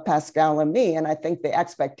of Pascal and me. And I think the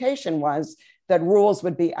expectation was that rules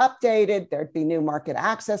would be updated, there'd be new market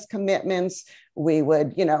access commitments, we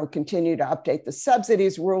would continue to update the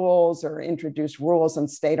subsidies rules or introduce rules on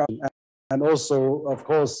state-owned. And also, of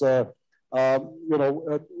course, what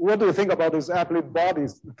do you think about this appellate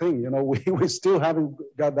bodies thing? We still haven't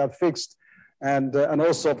got that fixed. And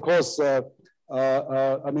also, of course,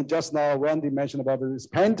 just now Randy mentioned about this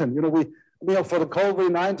patent. For the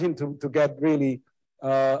COVID-19 to get really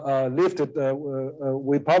lifted,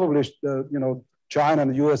 we probably, China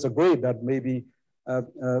and the U.S. agreed that maybe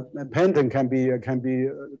patenting can be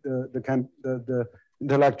the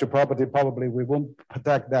intellectual property. Probably we won't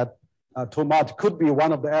protect that too much. Could be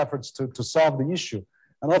one of the efforts to solve the issue.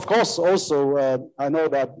 And of course, also I know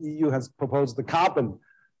that EU has proposed the carbon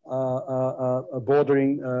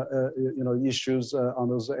bordering, issues on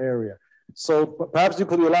those areas. So perhaps you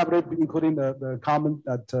could elaborate, including the comment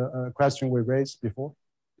that question we raised before.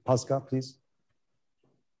 Pascal, please.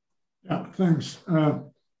 Yeah, thanks.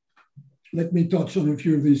 Let me touch on a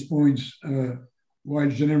few of these points, while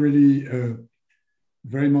generally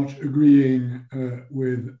very much agreeing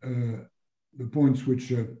with the points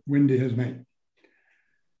which Wendy has made.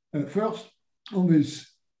 First, on this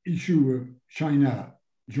issue of China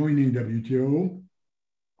joining WTO,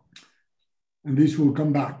 and this will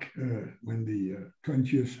come back when the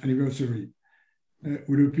 20th anniversary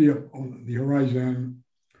will appear on the horizon.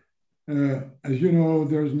 As you know,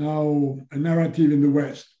 there's now a narrative in the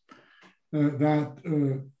West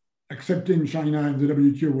that accepting China in the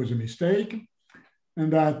WTO was a mistake,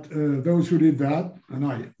 and that those who did that, and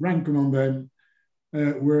I rank among them,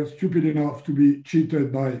 were stupid enough to be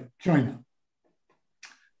cheated by China.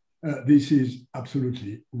 This is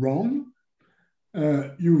absolutely wrong.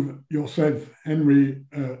 You yourself, Henry,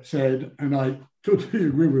 said, and I totally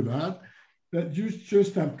agree with that you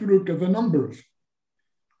just have to look at the numbers.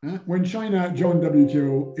 When China joined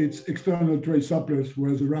WTO, its external trade surplus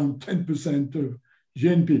was around 10% of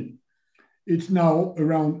GNP. It's now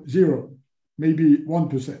around 0, maybe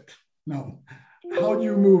 1%. Now, how do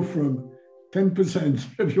you move from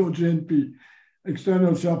 10% of your GNP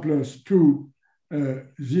external surplus to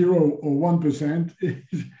 0 or 1%?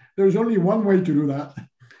 There's only one way to do that,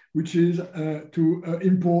 which is to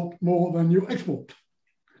import more than you export.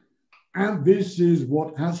 And this is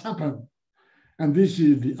what has happened. And this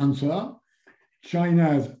is the answer.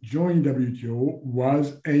 China's joining WTO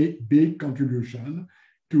was a big contribution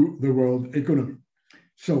to the world economy.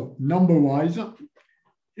 So number-wise,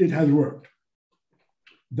 it has worked.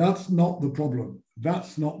 That's not the problem.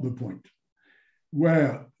 That's not the point.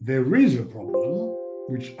 Where there is a problem,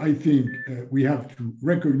 which I think we have to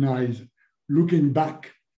recognize looking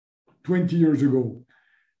back 20 years ago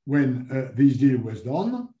when this deal was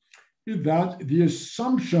done, is that the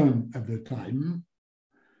assumption at the time,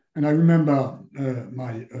 and I remember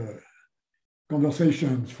my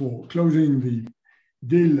conversations for closing the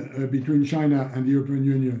deal between China and the European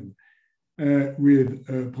Union with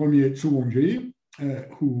Premier Zhu Rongji,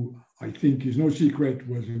 who I think is no secret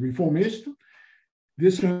was a reformist.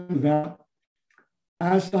 This is that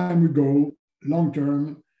as time would go, long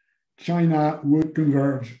term, China would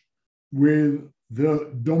converge with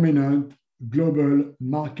the dominant global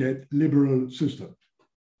market liberal system.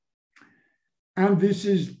 And this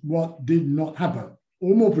is what did not happen,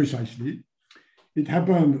 or more precisely, it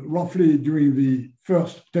happened roughly during the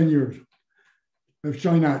first 10 years of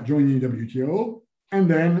China joining WTO, and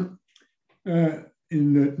then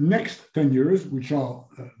in the next 10 years, which are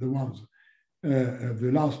the ones of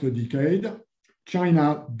the last decade,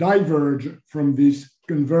 China diverged from this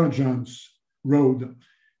convergence road,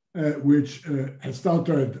 which had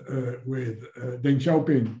started with Deng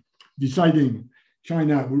Xiaoping deciding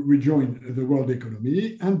China would rejoin the world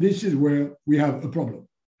economy. And this is where we have a problem.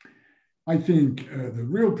 I think the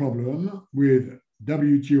real problem with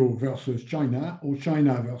WTO versus China, or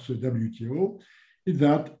China versus WTO, is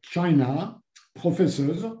that China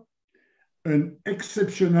professes an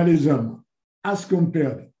exceptionalism as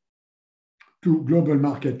compared to global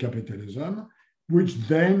market capitalism, which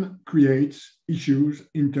then creates issues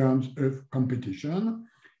in terms of competition.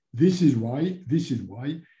 This is why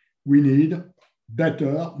we need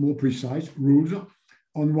better, more precise rules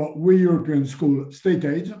on what we Europeans call state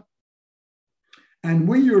aid. And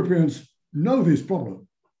we Europeans know this problem.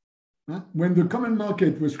 When the common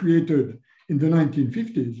market was created in the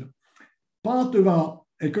 1950s, part of our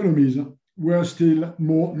economies were still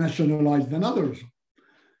more nationalized than others.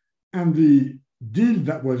 And the deal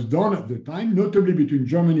that was done at the time, notably between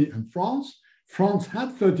Germany and France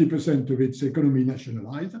had 30% of its economy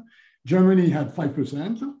nationalized. Germany had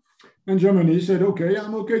 5%. And Germany said, okay,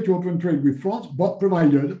 I'm okay to open trade with France, but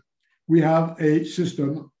provided we have a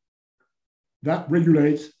system that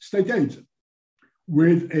regulates state aid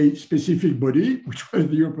with a specific body, which was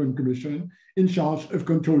the European Commission, in charge of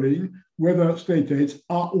controlling whether state aids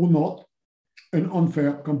are or not an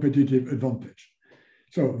unfair competitive advantage.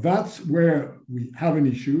 So that's where we have an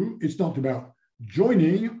issue. It's not about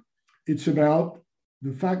joining, it's about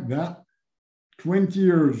the fact that 20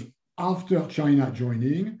 years after China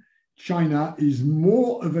joining, China is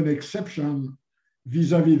more of an exception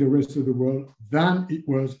vis-à-vis the rest of the world than it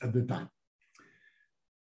was at the time.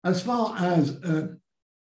 As far as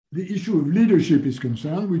the issue of leadership is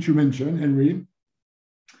concerned, which you mentioned, Henry,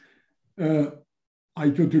 I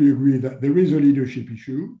totally agree that there is a leadership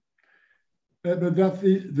issue, but that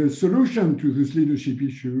the solution to this leadership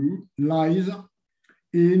issue lies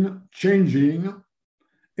in changing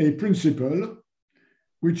a principle,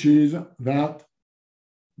 which is that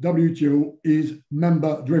WTO is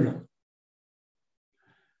member-driven.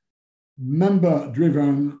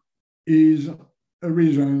 Member-driven is a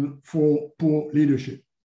reason for poor leadership.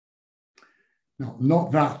 Now,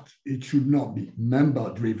 not that it should not be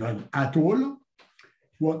member-driven at all.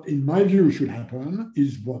 What, in my view, should happen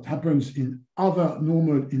is what happens in other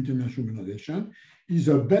normal international organizations, is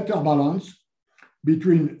a better balance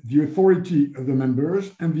between the authority of the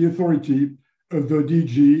members and the authority of the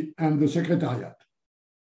DG and the Secretariat.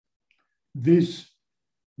 This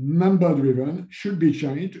member-driven should be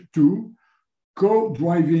changed to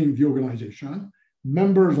co-driving the organization.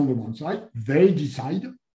 Members on the one side, they decide,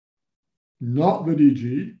 not the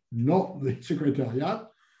DG, not the Secretariat,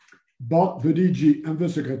 but the DG and the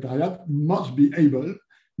Secretariat must be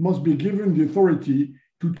given the authority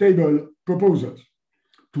to table proposals,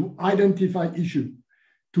 to identify issues,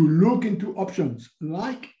 to look into options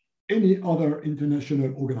like any other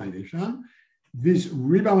international organization. This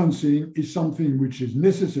rebalancing is something which is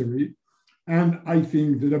necessary, and I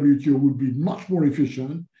think the WTO would be much more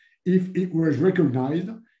efficient if it was recognized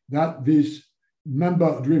that this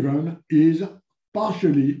member-driven is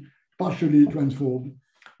partially transformed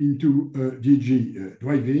into DG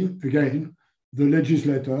driving. Again, the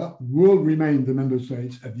legislator will remain the member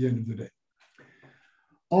states at the end of the day.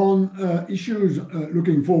 On issues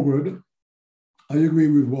looking forward, I agree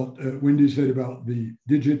with what Wendy said about the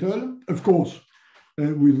digital. Of course,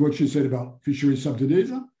 with what she said about fishery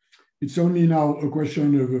subsidies. It's only now a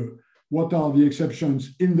question of what are the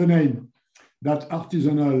exceptions in the name that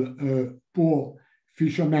artisanal poor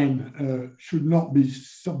fishermen should not be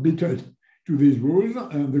submitted to these rules.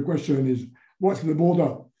 And the question is, what's the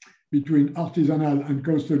border between artisanal and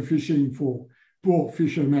coastal fishing for poor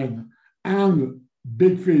fishermen and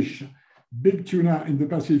big fish, big tuna in the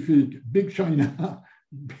Pacific, big China,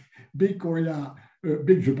 big Korea,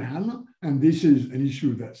 big Japan? And this is an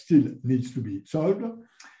issue that still needs to be solved.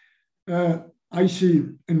 I see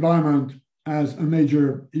environment as a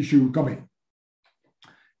major issue coming.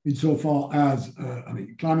 Insofar as,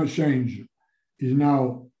 climate change is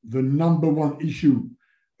now the #1 issue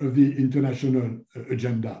of the international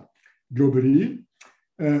agenda globally.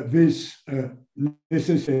 This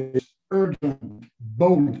necessitates urgent,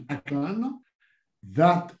 bold action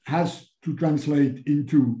that has to translate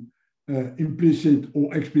into implicit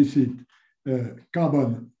or explicit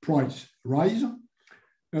carbon price rise.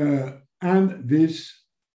 And this,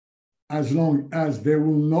 as long as there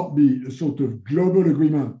will not be a sort of global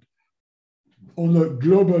agreement on a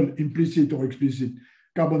global implicit or explicit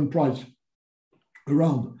carbon price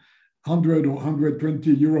around 100 or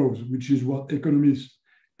 120 euros, which is what economists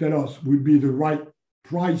tell us would be the right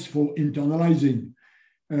price for internalizing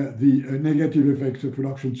the negative effects of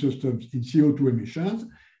production systems in CO2 emissions,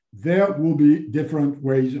 there will be different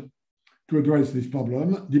ways to address this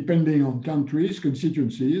problem, depending on countries,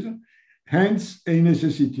 constituencies, hence a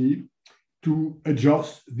necessity to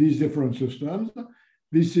adjust these different systems.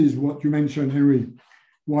 This is what you mentioned, Henry,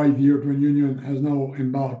 why the European Union has now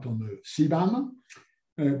embarked on the CBAM,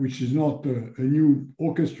 which is not a new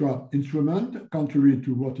orchestra instrument, contrary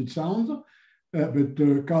to what it sounds, but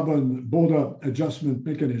a carbon border adjustment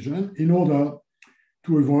mechanism in order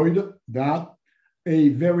to avoid that a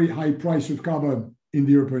very high price of carbon in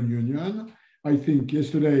the European Union. I think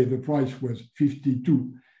yesterday the price was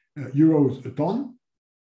 52 euros a ton,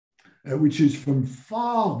 which is from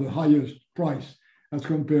far the highest price as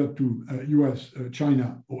compared to US,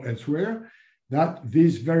 China, or elsewhere, that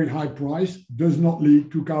this very high price does not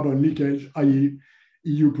lead to carbon leakage, i.e.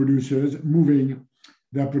 EU producers moving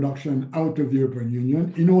their production out of the European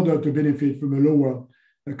Union in order to benefit from a lower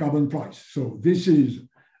carbon price. So this is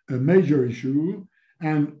a major issue,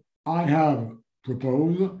 and I have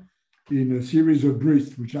proposed in a series of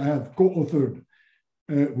briefs, which I have co-authored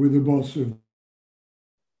with the boss of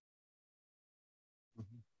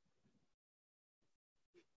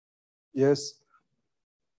Yes.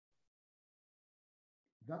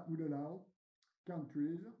 That would allow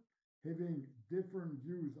countries having different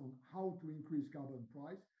views on how to increase carbon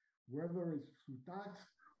price, whether it's through tax,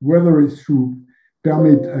 whether it's through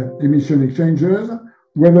permit emission exchanges,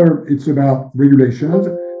 whether it's about regulations,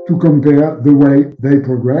 to compare the way they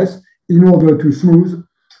progress in order to smooth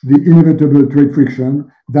the inevitable trade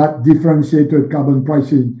friction that differentiated carbon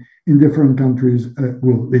pricing in different countries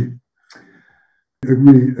will lead. I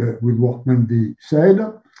agree with what Mandy said.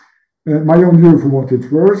 My own view, for what it's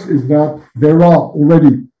worth, is that there are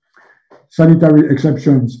already sanitary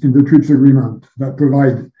exceptions in the TRIPS agreement that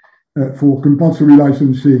provide for compulsory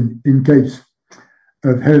licensing in case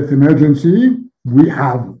of health emergency. We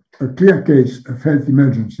have a clear case of health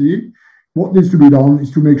emergency. What needs to be done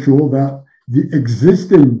is to make sure that the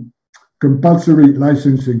existing compulsory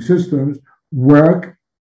licensing systems work,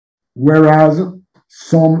 whereas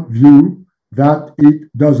some view that it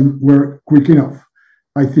doesn't work quick enough.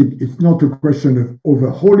 I think it's not a question of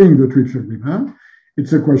overhauling the TRIPS agreement.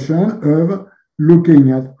 It's a question of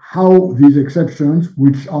looking at how these exceptions,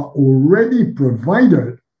 which are already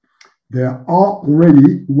provided, there are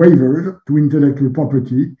already waivers to intellectual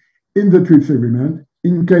property in the TRIPS agreement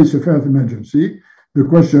in case of health emergency. The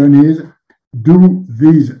question is, do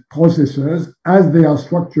these processes, as they are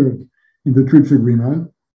structured in the TRIPS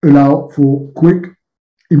agreement, allow for quick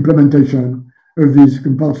implementation of these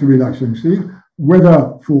compulsory licensing,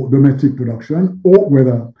 whether for domestic production or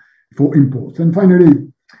whether for imports? And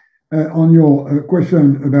finally, on your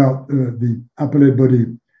question about the appellate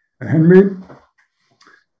body, Henry,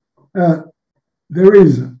 there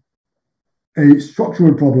is a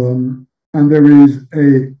structural problem and there is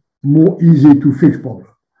a more easy to fix problem.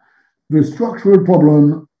 The structural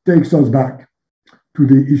problem takes us back to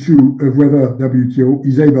the issue of whether WTO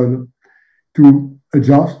is able to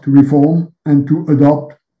adjust, to reform, and to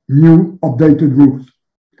adopt new updated rules.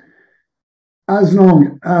 As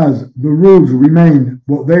long as the rules remain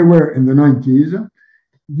what they were in the 90s,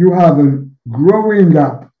 you have a growing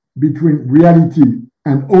gap between reality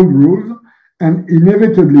and old rules, and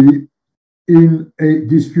inevitably in a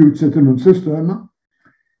dispute settlement system,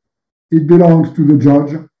 it belongs to the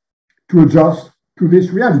judge to adjust to this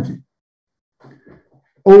reality.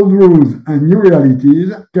 Old rules and new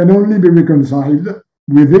realities can only be reconciled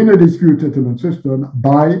within a dispute settlement system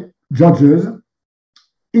by judges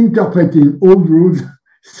interpreting old rules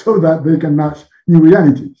so that they can match new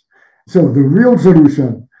realities. So the real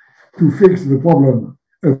solution to fix the problem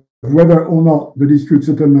of whether or not the dispute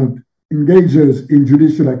settlement engages in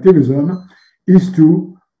judicial activism is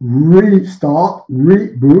to restart,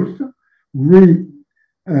 reboot, rework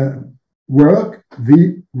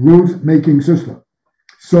the rules-making system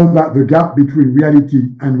so that the gap between reality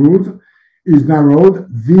and rules is narrowed.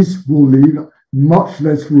 This will leave much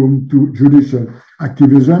less room to judicial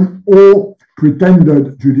activism or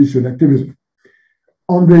pretended judicial activism.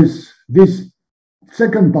 On this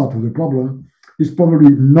second part of the problem is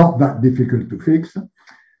probably not that difficult to fix.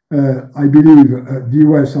 I believe the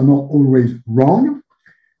US are not always wrong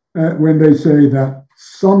when they say that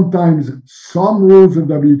sometimes some rules of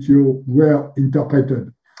WTO were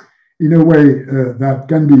interpreted in a way that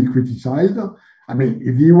can be criticized. I mean,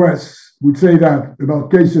 if the US would say that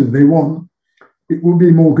about cases they won, it would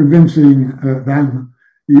be more convincing than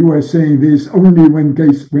the US saying this only when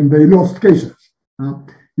they lost cases.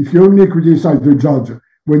 If you only criticize the judge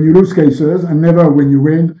when you lose cases and never when you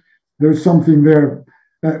win, there's something there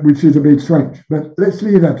which is a bit strange. But let's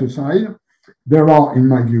leave that aside. There are, in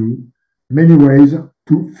my view, many ways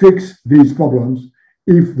to fix these problems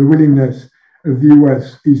if the willingness of the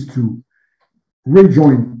US is to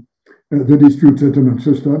rejoin the dispute settlement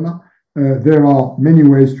system. There are many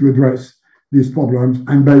ways to address these problems.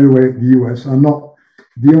 And by the way, the US are not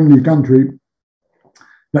the only country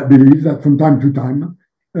that believes that from time to time,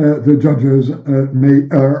 the judges may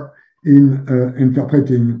err in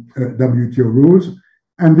interpreting WTO rules.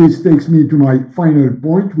 And this takes me to my final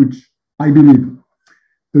point, which I believe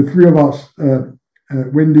the three of us,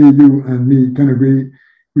 Wendy, you and me, can agree,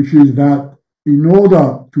 which is that in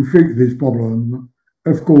order to fix this problem,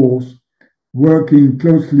 of course, working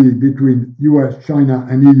closely between US, China,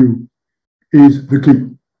 and EU is the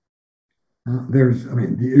key.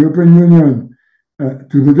 The European Union,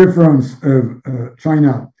 to the difference of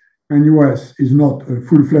China and US, is not a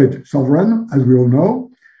full-fledged sovereign, as we all know.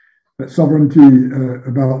 Sovereignty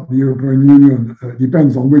about the European Union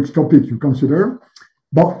depends on which topic you consider,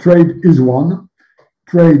 but trade is one.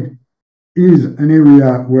 Trade is an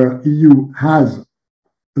area where EU has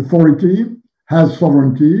authority, has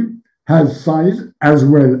sovereignty, has size, as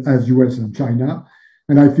well as US and China.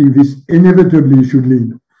 And I think this inevitably should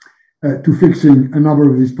lead to fixing a number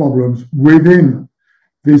of these problems within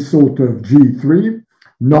this sort of G3.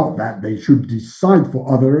 Not that they should decide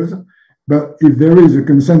for others, but if there is a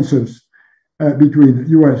consensus between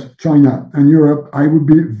US, China, and Europe, I would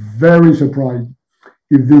be very surprised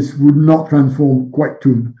if this would not transform quite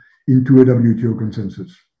soon into a WTO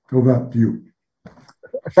consensus. Over to you.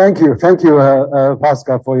 Thank you,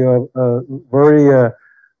 Pascal, for your very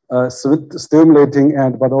stimulating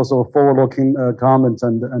and but also forward-looking comments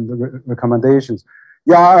and recommendations.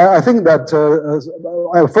 Yeah, I think that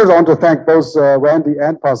I first want to thank both Wendy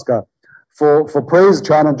and Pascal for praise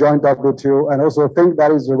China joined WTO, and also think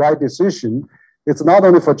that is the right decision. It's not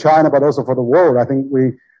only for China but also for the world. I think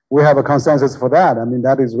we have a consensus for that. I mean,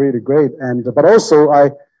 that is really great. And but also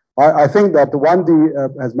I think that Wendy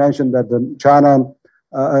has mentioned that the China,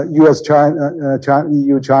 U.S. China,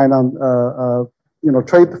 EU China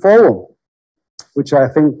trade forum, which I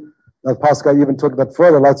think Pascal even took that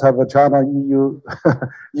further. Let's have a China EU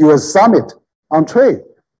US summit on trade.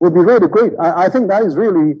 Would be really great. I think that is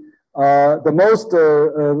really the most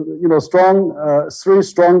strong three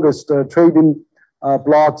strongest trading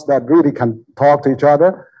blocs that really can talk to each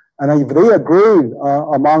other. And if they agree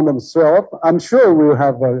among themselves, I'm sure we'll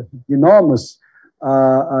have an enormous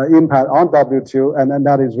impact on WTO, and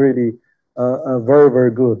that is really very,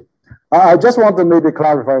 very good. I just want to maybe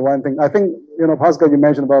clarify one thing. I think, Pascal, you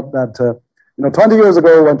mentioned about that, 20 years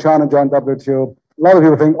ago when China joined WTO, a lot of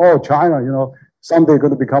people think, oh, China, someday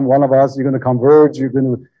going to become one of us, you're going to converge, you're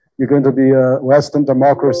going to be a Western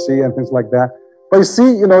democracy and things like that. But you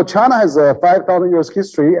see, China has a 5,000 years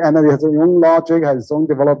history, and it has its own logic, has its own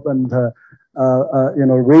development,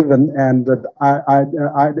 rhythm, and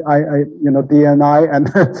DNI,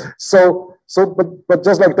 and but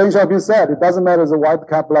just like Deng Xiaoping said, it doesn't matter as a white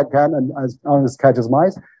cat, black cat, and as long as catches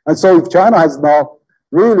mice. And so if China has now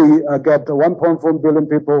really get 1.4 billion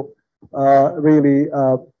people really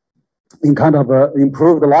in kind of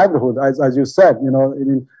improve the livelihood, as you said,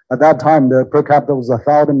 at that time the per capita was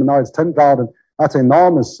 1,000, now it's 10,000. That's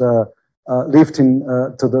enormous lifting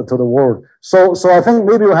to the world. So I think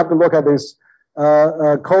maybe we'll have to look at this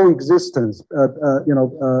coexistence.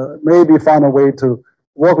 Maybe find a way to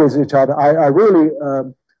work with each other. I really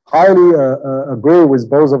highly agree with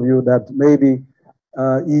both of you that maybe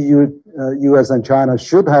EU, US, and China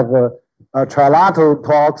should have trilateral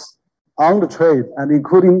talks on the trade, and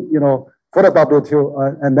including for the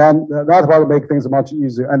WTO, and then that will make things much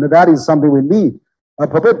easier. And that is something we need,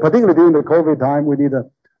 particularly during the COVID time. We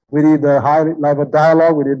need a high-level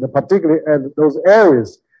dialogue. We need particularly those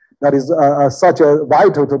areas that is such a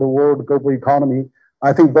vital to the world global economy.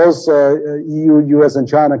 I think both EU, US, and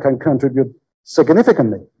China can contribute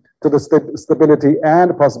significantly to the stability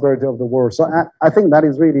and prosperity of the world. So I think that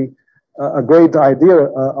is really a great idea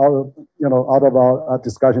out of our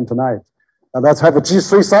discussion tonight. Let's have a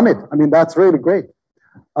G3 summit. I mean, that's really great.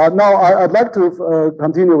 Now, I'd like to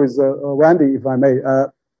continue with Wendy, if I may. I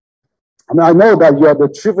know that you are the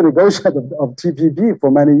chief negotiator of TPP for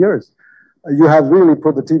many years. You have really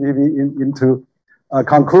put the TPP into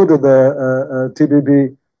concluded the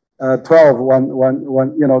TPP 12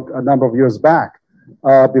 a number of years back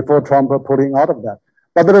before Trump pulling out of that.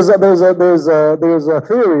 But there's a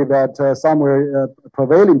theory that somewhere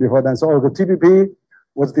prevailing before then. So the TPP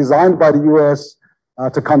was designed by the U.S.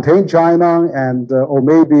 To contain China and or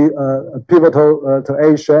maybe pivotal to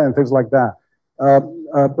Asia and things like that.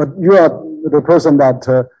 But you are the person that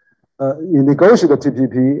you negotiated the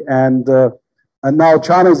TPP, and now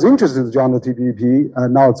China is interested to join the TPP.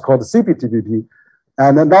 Now it's called the CPTPP.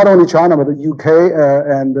 And not only China, but the UK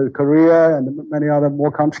and Korea and many other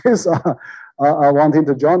more countries are wanting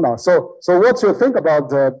to join now. So what's your think about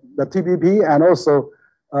the TPP, and also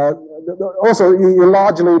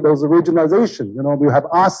largely those regionalization? We have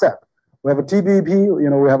RCEP, we have a TPP,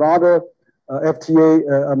 we have other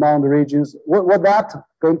FTA among the regions. What that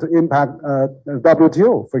going to impact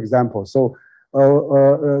WTO, for example? So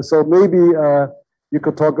maybe you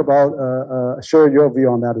could talk about, share your view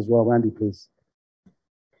on that as well, Wendy, please.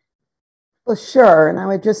 Well, sure. And I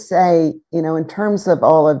would just say, in terms of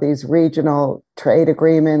all of these regional trade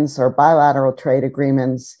agreements or bilateral trade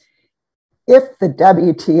agreements, if the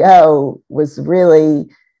WTO was really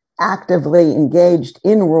actively engaged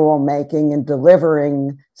in rulemaking and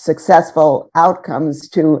delivering successful outcomes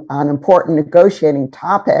on important negotiating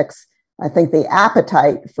topics, I think the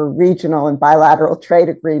appetite for regional and bilateral trade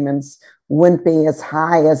agreements wouldn't be as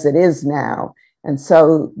high as it is now. And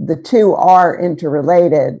so the two are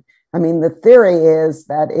interrelated. I mean, the theory is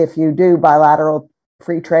that if you do bilateral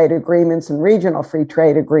free trade agreements and regional free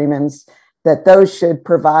trade agreements, that those should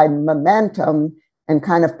provide momentum and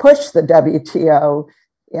kind of push the WTO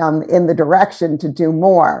in the direction to do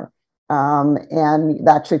more. And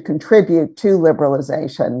that should contribute to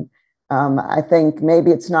liberalization. I think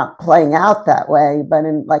maybe it's not playing out that way, but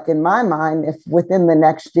in my mind, if within the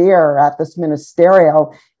next year at this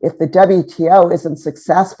ministerial, if the WTO isn't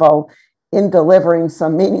successful in delivering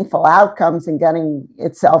some meaningful outcomes and getting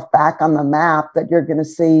itself back on the map, that you're going to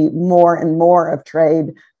see more and more of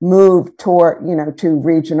trade move toward, to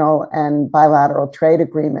regional and bilateral trade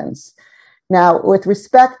agreements. Now, with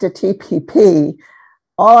respect to TPP,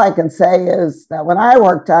 all I can say is that when I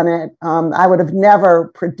worked on it, I would have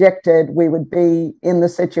never predicted we would be in the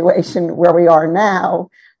situation where we are now,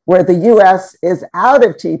 where the US is out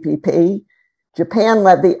of TPP, Japan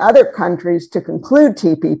led the other countries to conclude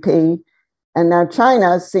TPP, and now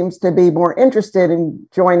China seems to be more interested in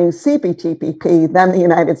joining CPTPP than the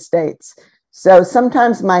United States. So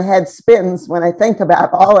sometimes my head spins when I think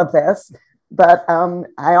about all of this, but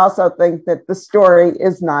I also think that the story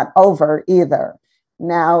is not over either.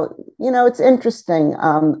 Now, it's interesting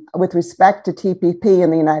with respect to TPP in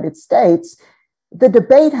the United States, the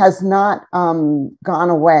debate has not gone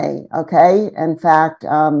away, okay? In fact,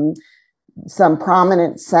 some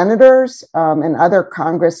prominent senators and other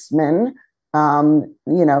congressmen, some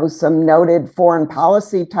noted foreign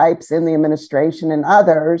policy types in the administration and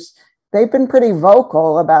others, they've been pretty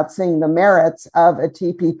vocal about seeing the merits of a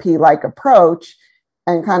TPP-like approach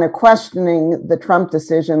and kind of questioning the Trump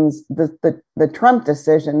decisions, the Trump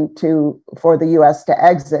decision for the US to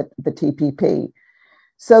exit the TPP.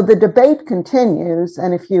 So the debate continues,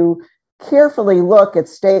 and if you carefully look at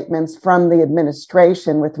statements from the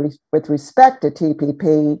administration with respect to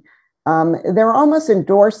TPP, they're almost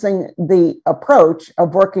endorsing the approach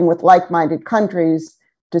of working with like-minded countries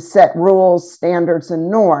to set rules, standards, and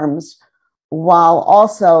norms, while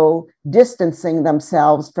also distancing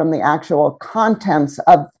themselves from the actual contents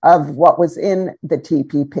of what was in the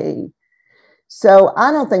TPP. So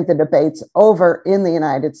I don't think the debate's over in the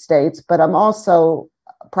United States, but I'm also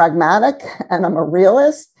pragmatic and I'm a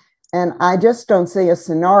realist, and I just don't see a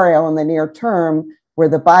scenario in the near term where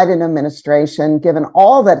the Biden administration, given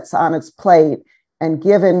all that's on its plate and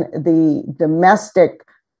given the domestic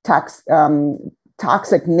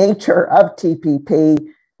toxic nature of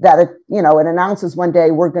TPP, that it announces one day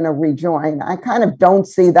we're going to rejoin. I kind of don't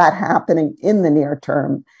see that happening in the near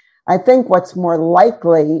term. I think what's more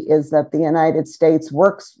likely is that the United States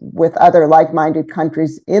works with other like-minded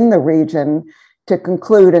countries in the region to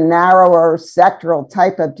conclude a narrower sectoral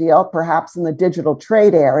type of deal, perhaps in the digital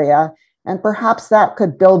trade area, and perhaps that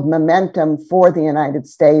could build momentum for the United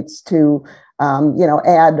States to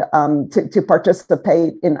to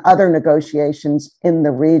participate in other negotiations in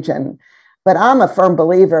the region. But I'm a firm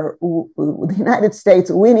believer, the United States,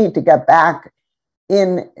 we need to get back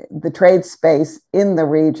in the trade space in the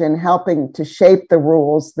region, helping to shape the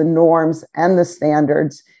rules, the norms, and the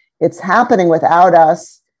standards. It's happening without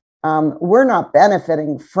us. We're not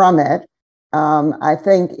benefiting from it. I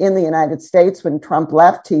think in the United States, when Trump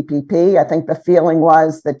left TPP, I think the feeling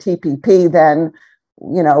was that TPP then,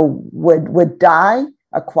 would die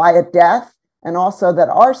a quiet death, and also that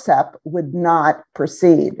RCEP would not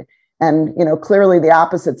proceed. And, clearly the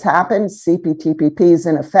opposite's happened. CPTPP is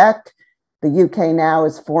in effect. The UK now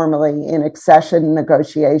is formally in accession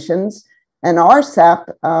negotiations. And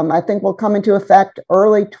RCEP, I think, will come into effect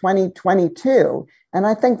early 2022. And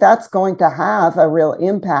I think that's going to have a real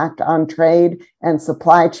impact on trade and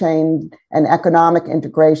supply chain and economic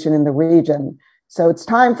integration in the region. So it's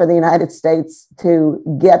time for the United States to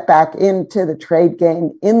get back into the trade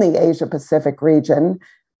game in the Asia-Pacific region.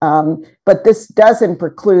 But this doesn't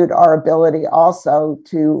preclude our ability also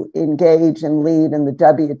to engage and lead in the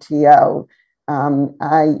WTO.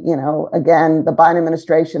 Again, the Biden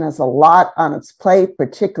administration has a lot on its plate,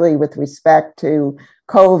 particularly with respect to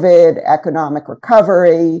COVID, economic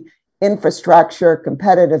recovery, infrastructure,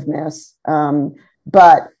 competitiveness.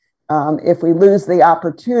 But if we lose the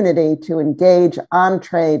opportunity to engage on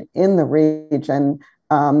trade in the region,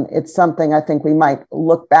 it's something I think we might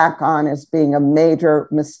look back on as being a major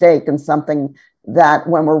mistake, and something that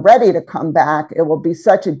when we're ready to come back, it will be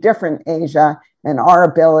such a different Asia, and our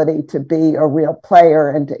ability to be a real player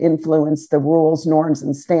and to influence the rules, norms,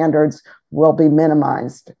 and standards will be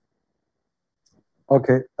minimized.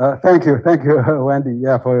 Okay, thank you, Wendy,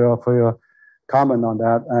 for your comment on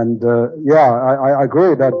that. And I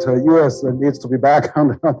agree that U.S. needs to be back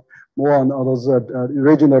on more on those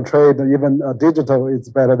regional trade, even digital is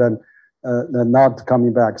better than not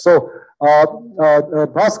coming back. So,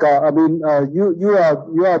 Pascal, I mean, you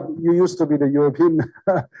used to be the European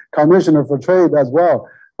Commissioner for Trade as well.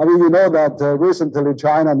 I mean, you know that recently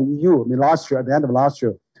China and the EU, I mean, last year, at the end of last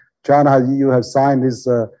year, China and the EU have signed this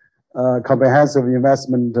comprehensive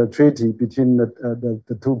investment treaty between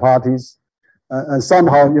the two parties. And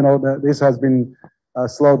somehow, this has been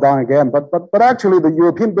slowed down again. But actually, the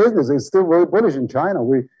European business is still very bullish in China.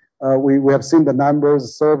 We have seen the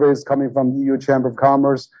numbers, surveys coming from EU Chamber of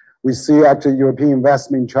Commerce. We see actually European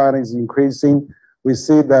investment in China is increasing. We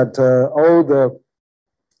see that all the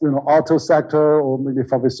auto sector or maybe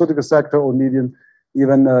pharmaceutical sector or even in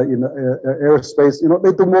aerospace,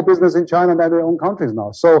 they do more business in China than their own countries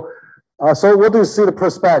now. So what do you see the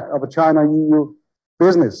prospect of a China-EU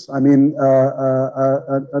business? I mean,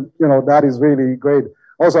 that is really great.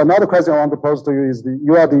 Also, another question I want to pose to you is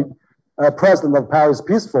you are the president of Paris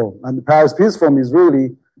Peace Forum, and the Paris Peace Forum is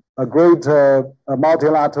really a great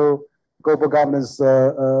multilateral global governance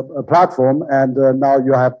platform, and now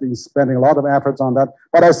you have been spending a lot of efforts on that.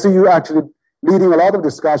 But I see you actually leading a lot of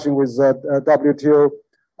discussion with WTO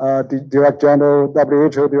Director General,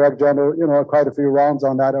 WHO Director General, quite a few rounds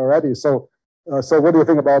on that already. So what do you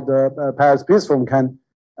think about the Paris Peace Forum can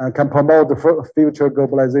promote the future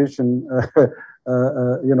globalization,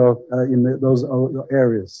 in those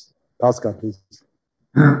areas? Pascal, please.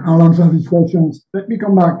 I'll answer these questions. Let me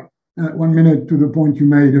come back 1 minute to the point you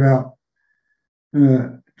made about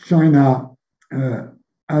China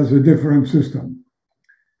as a different system.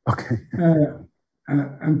 Okay.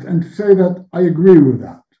 And to say that I agree with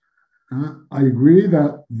that. I agree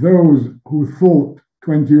that those who thought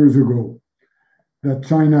 20 years ago that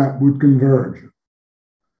China would converge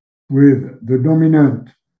with the dominant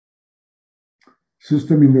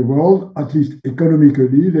system in the world, at least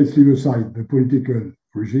economically, let's leave aside the political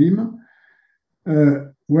regime,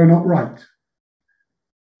 were not right.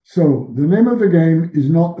 So the name of the game is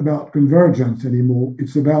not about convergence anymore,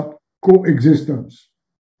 it's about coexistence.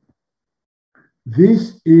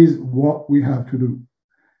 This is what we have to do.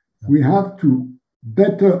 We have to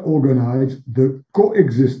better organize the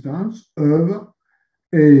coexistence of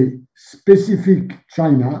a specific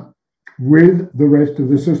China with the rest of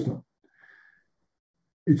the system.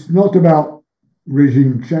 It's not about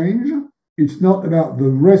regime change. It's not about the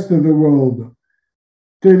rest of the world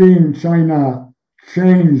telling China,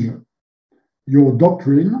 change your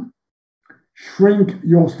doctrine, shrink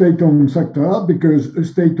your state-owned sector, because a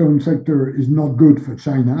state-owned sector is not good for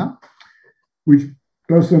China, which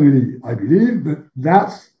personally I believe, but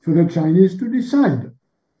that's for the Chinese to decide.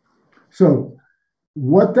 So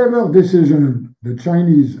whatever decision the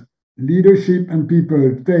Chinese leadership and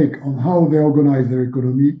people take on how they organize their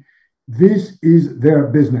economy, this is their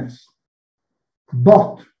business.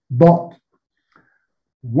 But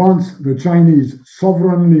once the Chinese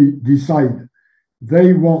sovereignly decide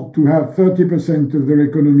they want to have 30% of their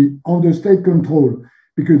economy under state control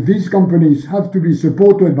because these companies have to be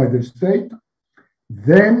supported by the state,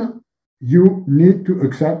 then you need to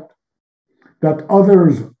accept that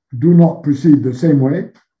others do not proceed the same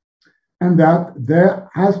way and that there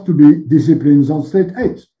has to be disciplines on state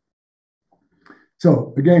aid.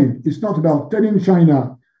 So again, it's not about telling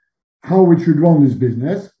China how it should run this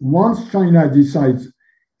business. Once China decides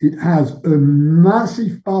it has a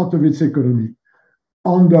massive part of its economy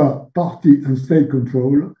under party and state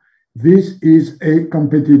control, this is a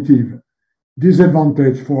competitive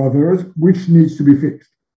disadvantage for others, which needs to be fixed.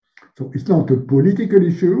 So it's not a political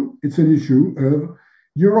issue, it's an issue of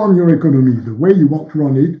you run your economy the way you want to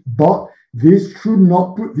run it, but this should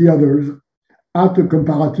not put the others at a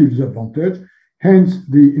comparative disadvantage, hence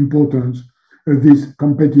the importance of this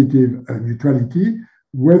competitive neutrality,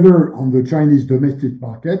 whether on the Chinese domestic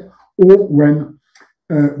market or when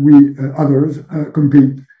others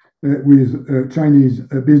compete with Chinese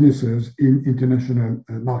businesses in international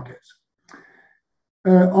markets.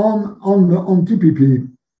 On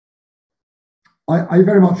TPP, I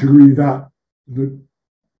very much agree that the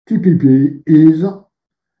TPP is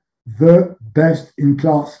the best in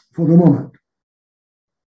class for the moment.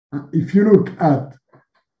 If you look at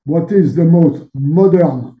what is the most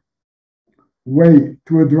modern way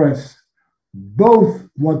to address both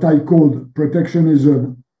what I called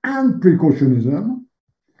protectionism and precautionism,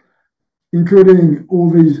 including all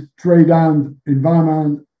these trade and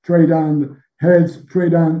environment, trade and health,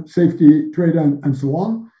 trade and safety, trade and so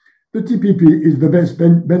on, the TPP is the best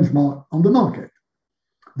benchmark on the market.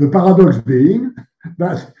 The paradox being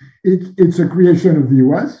that it's a creation of the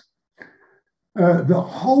US. The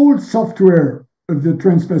whole software of the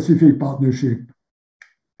Trans-Pacific Partnership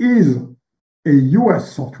is a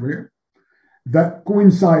US software that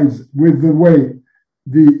coincides with the way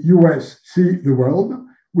the US see the world,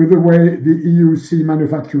 with the way the EU see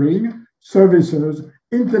manufacturing, services,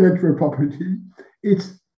 intellectual property.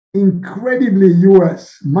 It's incredibly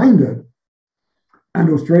US-minded. And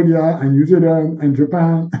Australia and New Zealand and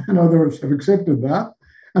Japan and others have accepted that.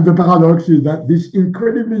 And the paradox is that this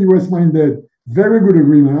incredibly US-minded, very good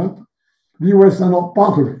agreement, the US are not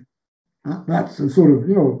part of it. That's a sort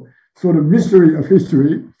of mystery of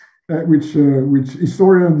history, which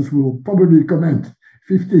historians will probably comment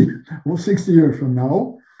 50 or 60 years from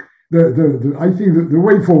now. I think the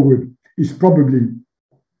way forward is probably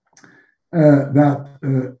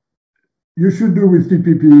that you should do with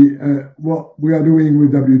TPP what we are doing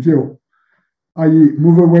with WTO, i.e.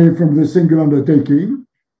 move away from the single undertaking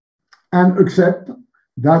and accept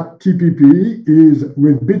that TPP is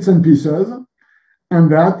with bits and pieces, and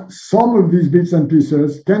that some of these bits and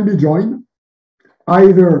pieces can be joined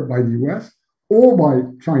either by the US or by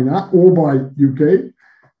China or by UK.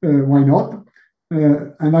 Why not?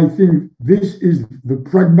 And I think this is the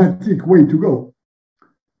pragmatic way to go.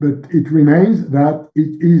 But it remains that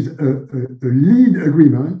it is a lead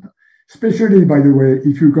agreement, especially, by the way,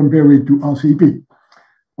 if you compare it to RCEP.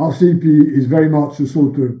 RCEP is very much a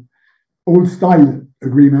sort of old-style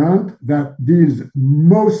agreement that deals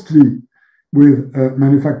mostly with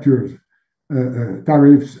manufacturers,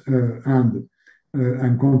 tariffs, and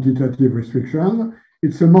quantitative restrictions.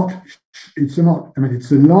 It's a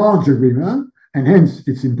large agreement, and hence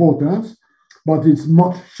its importance, but it's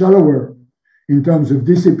much shallower in terms of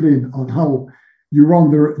discipline on how you run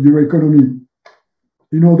your economy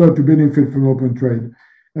in order to benefit from open trade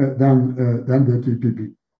than the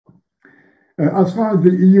TPP. As far as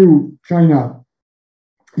the EU-China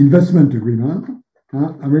investment agreement,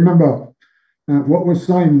 I remember what was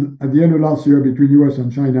signed at the end of last year between US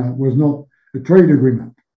and China was not a trade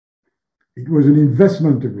agreement. It was an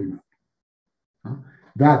investment agreement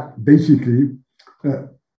that basically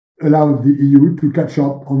allowed the EU to catch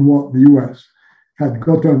up on what the US had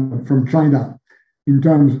gotten from China in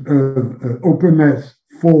terms of openness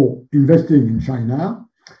for investing in China.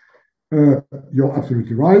 You're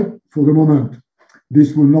absolutely right. For the moment,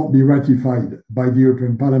 this will not be ratified by the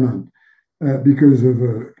European Parliament because of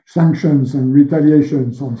sanctions and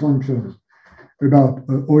retaliations on sanctions about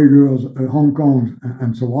Uyghurs, Hong Kong,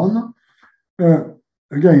 and so on.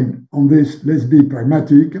 Again, on this, let's be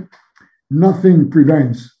pragmatic. Nothing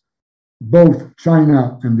prevents both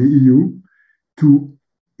China and the EU to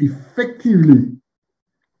effectively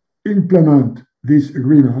implement this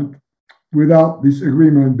agreement without this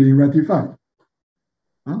agreement being ratified.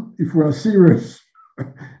 If we are serious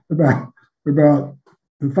about the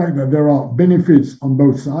fact that there are benefits on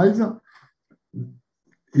both sides,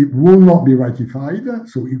 it will not be ratified,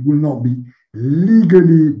 so it will not be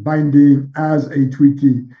legally binding as a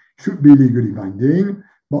treaty should be legally binding,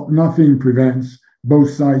 but nothing prevents both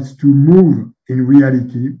sides to move in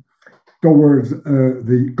reality towards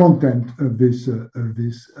the content of this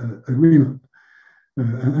agreement.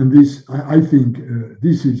 And this, I think,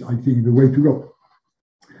 this is, the way to go.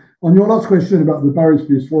 On your last question about the Paris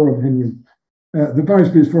Peace Forum, Henry, the Paris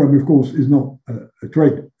Peace Forum, of course, is not a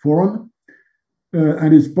trade forum,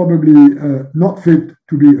 and it's probably not fit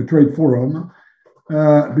to be a trade forum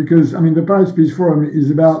because, the Paris Peace Forum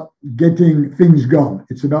is about getting things done.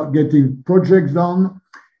 It's about getting projects done.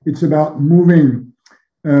 It's about moving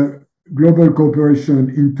global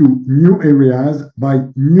cooperation into new areas by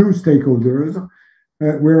new stakeholders,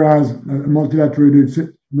 whereas multilateral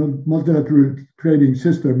trading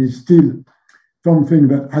system is still something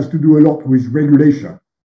that has to do a lot with regulation.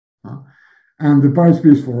 And the Paris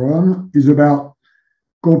Peace Forum is about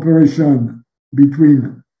cooperation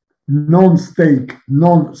between non-state,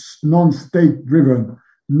 non-state-driven,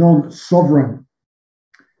 non-sovereign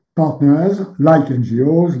partners like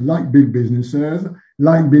NGOs, like big businesses,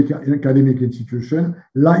 like big academic institutions,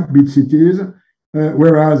 like big cities,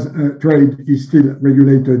 whereas trade is still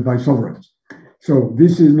regulated by sovereigns. So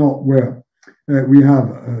this is not where we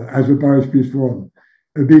have, as a Paris Peace Forum,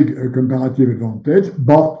 a big comparative advantage,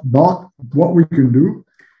 but what we can do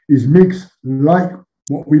is mix like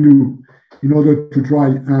what we do in order to try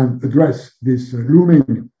and address this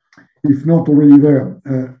looming, if not already there,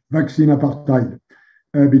 vaccine apartheid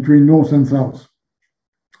between North and South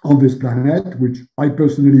on this planet, which I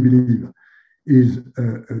personally believe is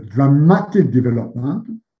a dramatic development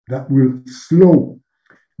that will slow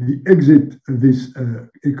the exit of this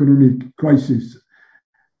economic crisis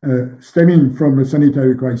stemming from a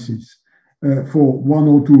sanitary crisis for 1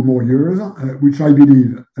 or 2 more years, which I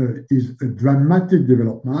believe is a dramatic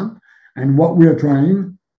development. And what we are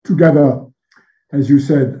trying together, as you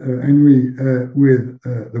said, Henry, with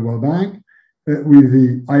the World Bank, with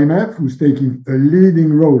the IMF, who's taking a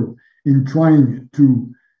leading role in trying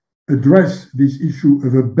to address this issue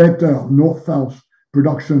of a better North-South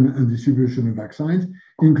production and distribution of vaccines,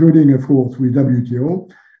 including, of course, with WTO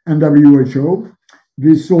and WHO.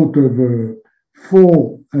 This sort of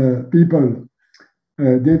 4 people,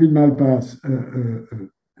 David Malpass,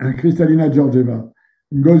 and Kristalina Georgieva,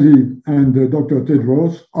 Ngozi, and Dr.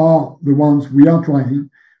 Tedros, are the ones we are trying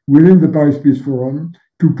within the Paris Peace Forum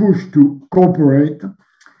to push to cooperate,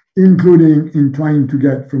 including in trying to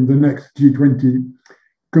get from the next G20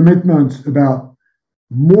 commitments about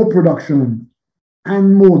more production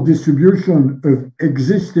and more distribution of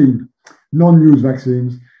existing non-use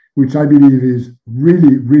vaccines, which I believe is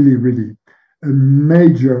really, really, really a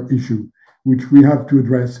major issue, which we have to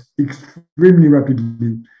address extremely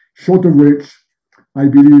rapidly, short of which I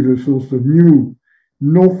believe a sort of new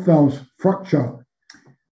north-south fracture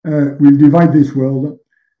will divide this world,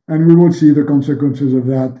 and we will see the consequences of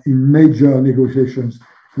that in major negotiations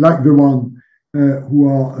like the one who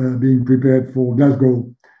are being prepared for Glasgow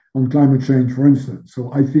on climate change, for instance.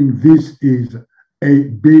 So I think this is a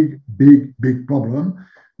big, big, big problem.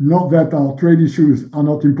 Not that our trade issues are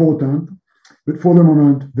not important, but for the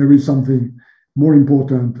moment, there is something more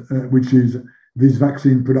important, which is this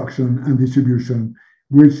vaccine production and distribution,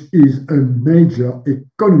 which is a major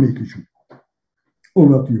economic issue.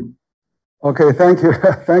 Over to you. Okay, thank you.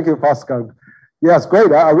 Thank you, Pascal. Yes,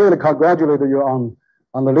 great. I really congratulate you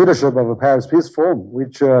on the leadership of the Paris Peace Forum,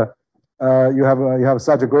 which you have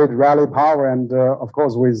such a great rally power, and of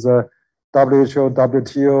course with WHO,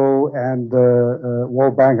 WTO, and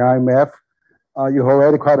World Bank, IMF. You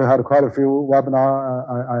already had quite a few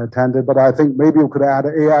webinars I attended, but I think maybe you could add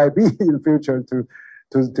AIB in the future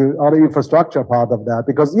to other infrastructure part of that,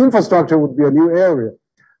 because infrastructure would be a new area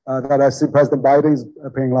that I see President Biden is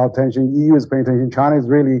paying a lot of attention, EU is paying attention, China is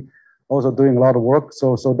really also doing a lot of work.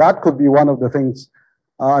 So that could be one of the things.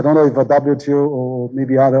 I don't know if a WTO or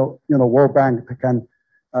maybe other, World Bank can,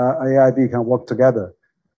 AIB can work together.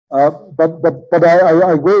 But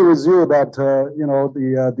I agree with you that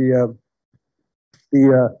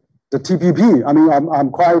the TPP. I mean, I'm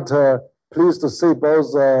quite pleased to see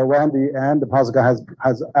both Wendy and Pascal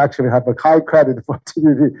has actually have a high credit for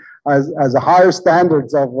TPP as a higher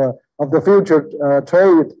standards of the future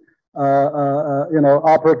trade.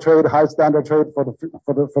 Upper trade, high standard trade for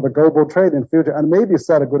the global trade in future, and maybe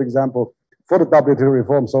set a good example for the WTO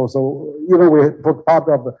reform. So even we put part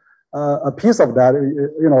of a piece of that,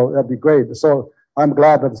 that'd be great. So I'm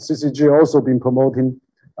glad that CCG also been promoting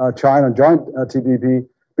China joint TPP,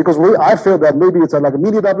 because I feel that maybe it's like a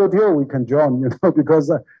mini WTO we can join, because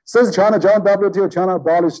since China joined WTO, China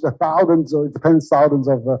abolished thousands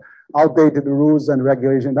of outdated rules and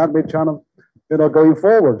regulations that made China, going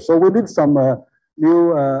forward. So we need some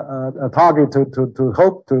new target to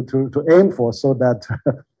hope to aim for, so that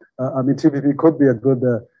TPP could be a good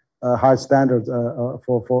high standard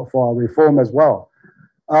for our reform as well.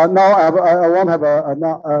 Now I won't have a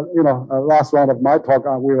last round of my talk.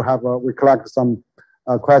 We collect some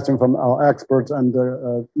questions from our experts and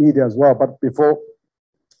media as well. But before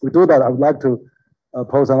we do that, I would like to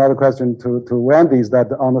pose another question to Wendy, is that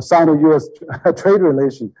on the Sino-US trade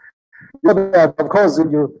relation. Of course,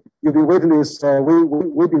 you've been witness.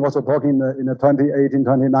 We've been also talking in the 2018,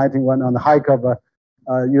 2019 when on the hike of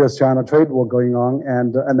U.S.-China trade war going on,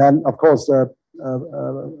 and then of course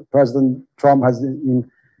President Trump has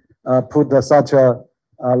put such a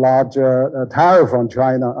large tariff on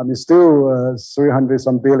China. I mean, still 300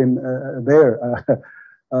 some billion there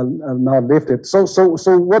not lifted. So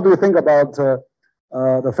what do you think about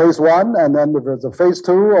the phase one, and then if there's a phase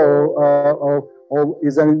two, or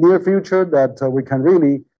is there a near future that we can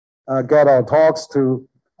really get our talks to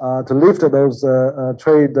lift those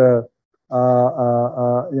trade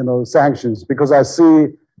sanctions? Because I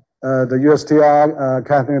see the USTR,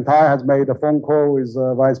 Catherine Tai has made a phone call with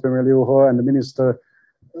Vice Premier Liu He, and the Minister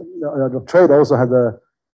of Trade also has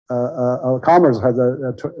Commerce has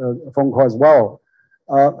a phone call as well.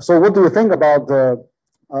 So what do you think about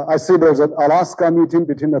I see there's an Alaska meeting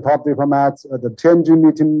between the top diplomats, the Tianjin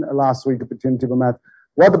meeting last week between diplomats.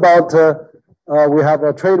 What about we have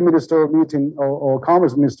a trade minister meeting or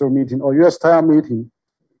commerce minister meeting or USTR meeting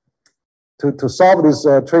to solve these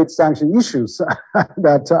trade sanction issues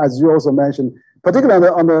that, as you also mentioned, particularly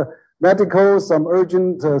on the medical, some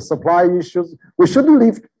urgent supply issues. We shouldn't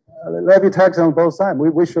leave levy tax on both sides.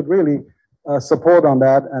 We should really support on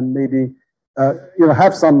that, and maybe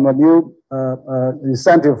have some new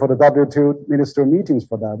incentive for the WTO ministerial meetings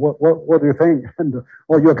for that. What do you think? And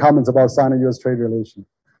what your comments about Sino-US trade relations?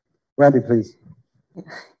 Wendy, please.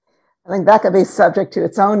 I think that could be subject to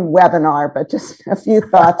its own webinar, but just a few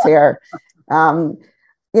thoughts here.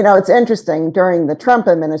 It's interesting. During the Trump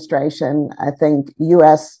administration, I think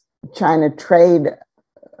U.S.-China trade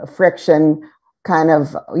friction kind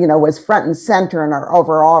of, was front and center in our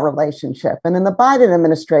overall relationship. And in the Biden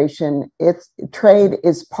administration, trade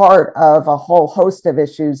is part of a whole host of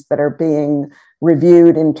issues that are being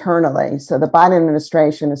reviewed internally. So the Biden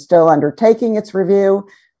administration is still undertaking its review.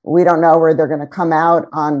 We don't know where they're going to come out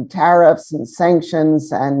on tariffs and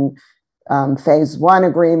sanctions and phase 1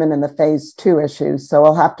 agreement and the phase 2 issues. So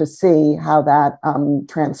we'll have to see how that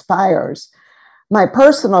transpires. My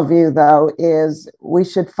personal view, though, is we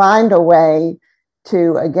should find a way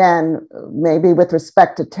to, again, maybe with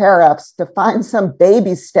respect to tariffs, to find some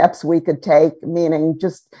baby steps we could take, meaning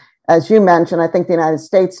just, as you mentioned, I think the United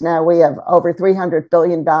States now, we have over $300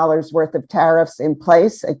 billion worth of tariffs in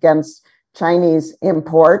place against Chinese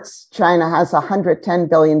imports. China has $110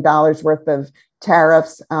 billion worth of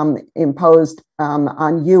tariffs imposed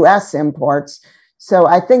on US imports. So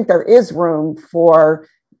I think there is room for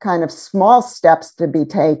kind of small steps to be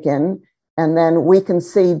taken, and then we can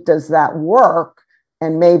see, does that work?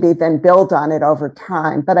 And maybe then build on it over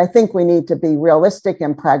time. But I think we need to be realistic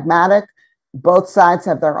and pragmatic. Both sides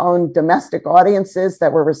have their own domestic audiences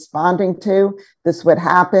that we're responding to. This would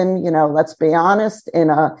happen, let's be honest, in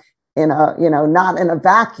a not in a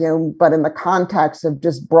vacuum, but in the context of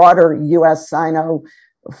just broader US-Sino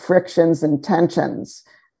frictions and tensions.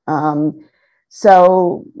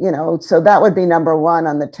 So that would be number one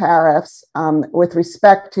on the tariffs. With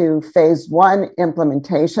respect to phase 1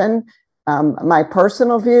 implementation, my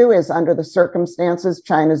personal view is, under the circumstances,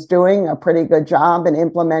 China's doing a pretty good job in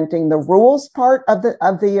implementing the rules part of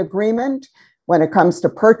the agreement. When it comes to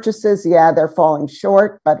purchases, yeah, they're falling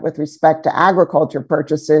short, but with respect to agriculture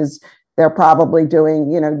purchases, they're probably doing,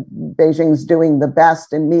 Beijing's doing the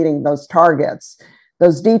best in meeting those targets.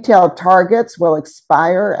 Those detailed targets will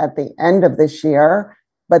expire at the end of this year,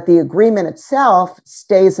 but the agreement itself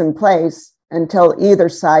stays in place until either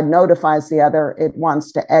side notifies the other it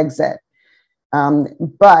wants to exit.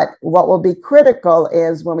 But what will be critical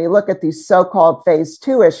is when we look at these so-called phase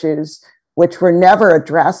 2 issues, which were never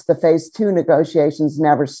addressed, the phase 2 negotiations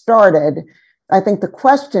never started. I think the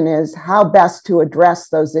question is how best to address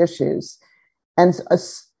those issues. And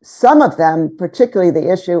some of them, particularly the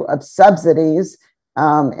issue of subsidies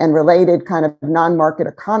and related kind of non-market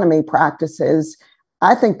economy practices,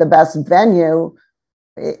 I think the best venue,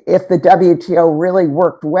 if the WTO really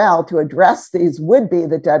worked well to address these, would be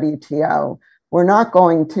the WTO. We're not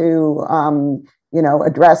going to,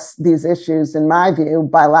 address these issues, in my view,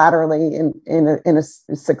 bilaterally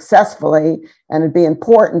successfully, and it'd be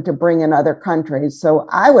important to bring in other countries. So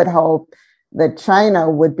I would hope that China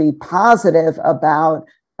would be positive about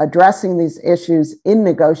addressing these issues in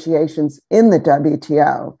negotiations in the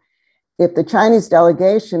WTO. If the Chinese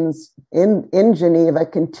delegations in Geneva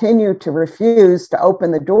continue to refuse to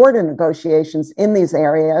open the door to negotiations in these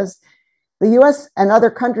areas, the US and other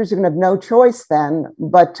countries are going to have no choice then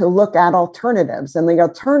but to look at alternatives. And the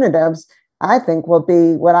alternatives, I think, will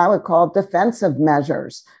be what I would call defensive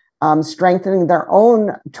measures, strengthening their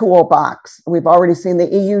own toolbox. We've already seen the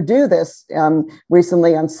EU do this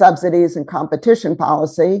recently on subsidies and competition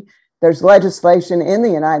policy. There's legislation in the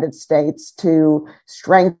United States to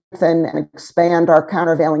strengthen and expand our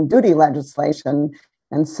countervailing duty legislation.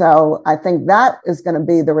 And so I think that is going to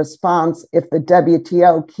be the response if the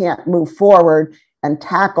WTO can't move forward and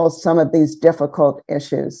tackle some of these difficult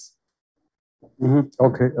issues. Mm-hmm.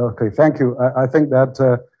 Okay, thank you. I think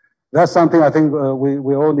that that's something I think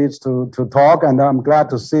we all need to talk, and I'm glad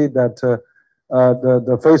to see that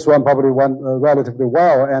the phase 1 probably went relatively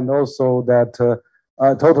well, and also that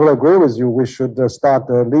I totally agree with you. We should start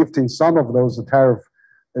lifting some of those tariffs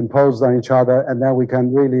imposed on each other, and then we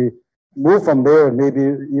can really move from there and maybe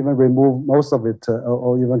even remove most of it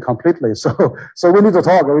or even completely. So we need to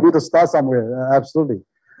talk. We need to start somewhere. Absolutely.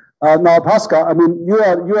 Now, Pascal, I mean, you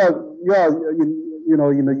are in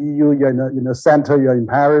the EU. You're in the center. You're in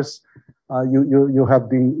Paris. You have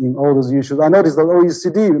been in all those issues. I noticed that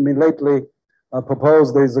OECD, I mean, lately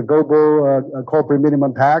proposed there's a global corporate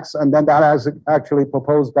minimum tax, and then that is actually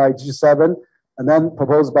proposed by G7, and then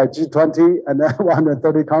proposed by G20, and then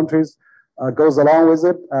 130 countries goes along with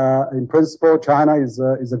it. In principle, China is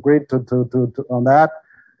agreed to on that,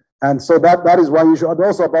 and so that is one issue. And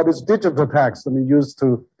also about this digital tax. I mean, used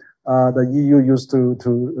to the EU used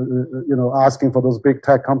to asking for those big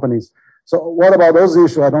tech companies. So what about those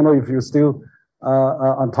issues? I don't know if you're still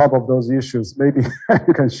on top of those issues. Maybe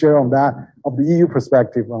you can share on that, of the EU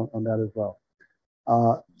perspective on that as well.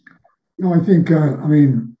 I think I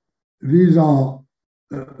mean, these are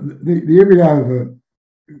the area of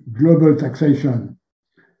global taxation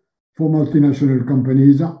for multinational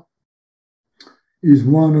companies is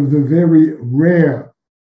one of the very rare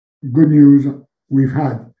good news we've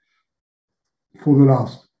had for the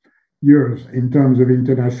last years in terms of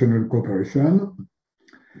international cooperation,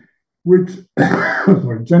 which,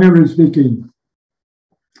 generally speaking,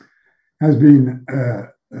 has been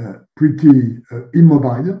pretty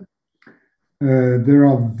immobile. there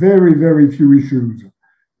are very, very few issues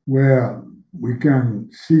where we can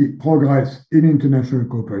see progress in international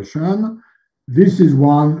cooperation. This is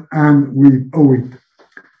one, and we owe it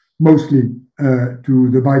mostly to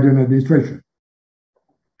the Biden administration.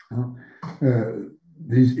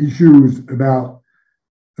 These issues about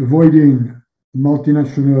avoiding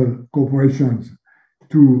multinational corporations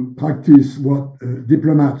to practice what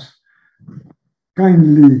diplomats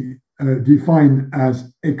kindly define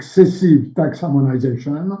as excessive tax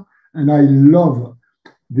harmonization, and I love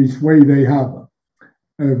this way they have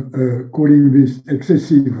of calling this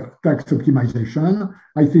excessive tax optimization.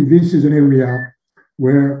 I think this is an area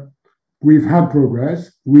where we've had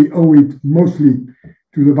progress. We owe it mostly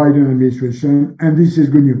to the Biden administration, and this is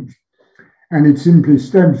good news. And it simply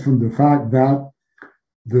stems from the fact that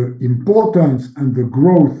the importance and the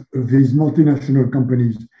growth of these multinational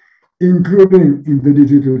companies, including in the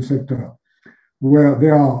digital sector, where they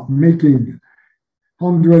are making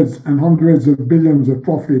hundreds and hundreds of billions of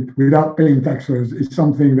profit without paying taxes, is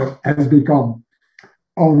something that has become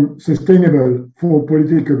unsustainable for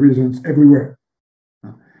political reasons everywhere.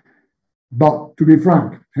 But to be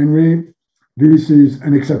frank, Henry, this is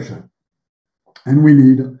an exception. And we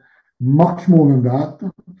need much more than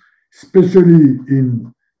that, especially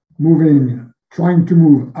in trying to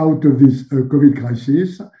move out of this COVID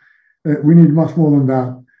crisis. We need much more than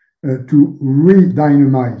that to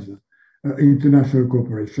re-dynamize international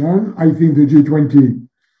cooperation. I think the G20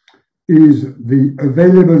 is the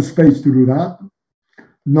available space to do that,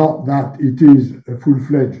 not that it is a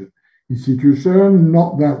full-fledged institution,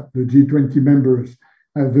 not that the G20 members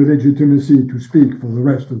have the legitimacy to speak for the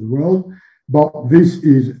rest of the world, but this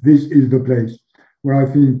is the place where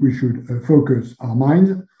I think we should focus our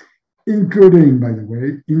minds, including, by the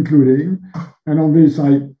way, and on this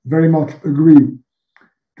I very much agree,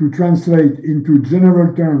 to translate into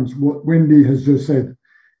general terms what Wendy has just said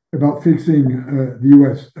about fixing the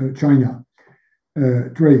US-China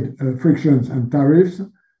trade frictions and tariffs.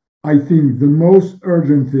 I think the most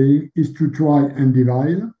urgent thing is to try and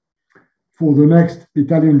devise for the next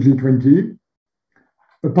Italian G20,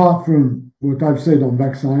 apart from what I've said on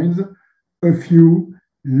vaccines, a few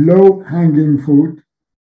low-hanging fruit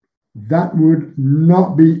that would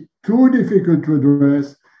not be too difficult to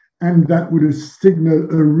address and that would signal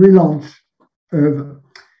a relaunch of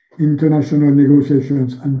international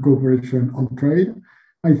negotiations and cooperation on trade.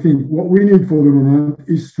 I think what we need for the moment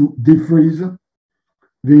is to defreeze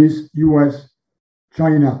this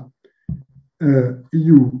US-China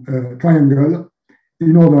EU triangle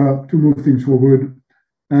in order to move things forward.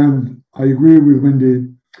 And I agree with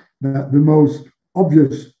Wendy that the most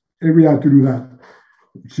obvious area to do that,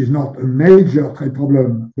 which is not a major trade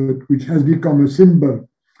problem, but which has become a symbol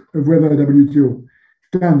of whether WTO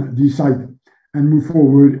can decide and move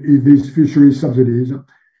forward, is these fishery subsidies,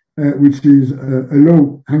 which is a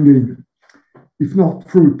low-hanging, if not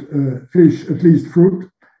fruit, fish, at least fruit,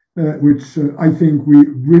 which I think we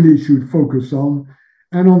really should focus on.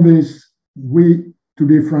 And on this, to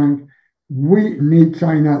be frank, we need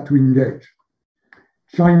China to engage.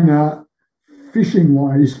 China,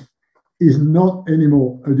 fishing-wise, is not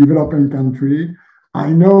anymore a developing country. I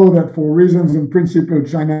know that for reasons and principle,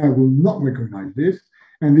 China will not recognize this.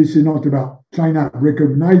 And this is not about China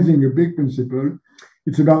recognizing a big principle.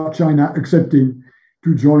 It's about China accepting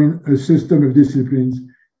to join a system of disciplines,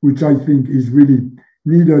 which I think is really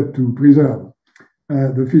needed to preserve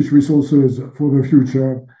the fish resources for the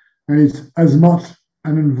future. And it's as much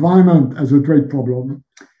an environment as a trade problem.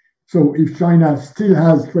 So if China still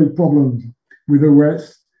has trade problems with the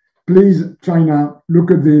West, please, China,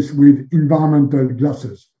 look at this with environmental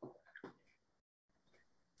glasses.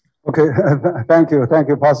 Okay, thank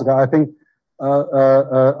you, Pascal. I think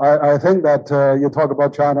I think that you talk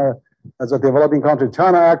about China as a developing country.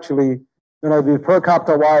 China actually, the per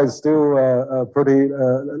capita wise, still pretty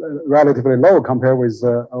relatively low compared with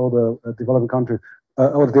all the developing countries,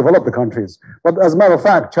 or developed countries. But as a matter of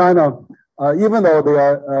fact, China, even though they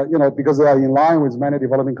are, because they are in line with many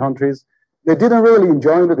developing countries, they didn't really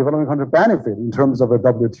enjoy the developing country benefit in terms of the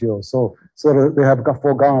WTO. So they have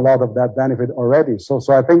foregone a lot of that benefit already. So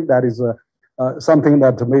I think that is something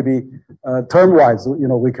that maybe term-wise,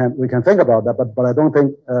 we can think about that. But I don't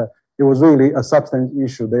think it was really a substance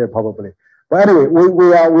issue there probably. But anyway,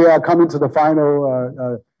 we are coming to the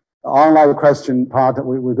final online question part.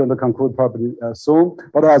 We're going to conclude probably soon.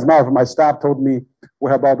 But as a matter of fact, my staff told me we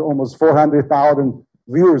have about almost 400,000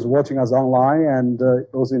 viewers watching us online, and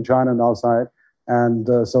those in China and outside. And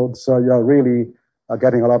so you're really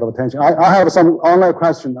getting a lot of attention. I have some online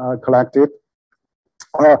question collected.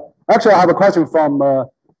 Actually, I have a question from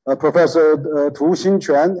Professor Tu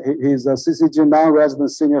Xinquan, he's a CCG non-resident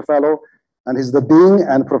senior fellow, and he's the Dean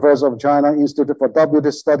and Professor of China Institute for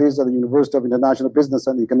WTO Studies at the University of International Business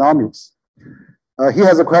and Economics. He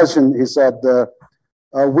has a question. He said,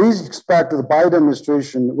 we expect the Biden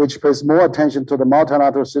administration, which pays more attention to the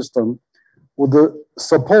multilateral system, would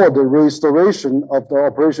support the restoration of the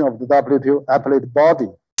operation of the WTO appellate body.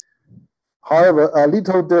 However, a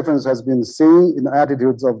little difference has been seen in the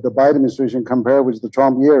attitudes of the Biden administration compared with the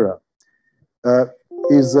Trump era.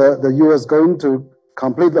 Is the US going to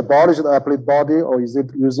completely abolish the appellate body, or is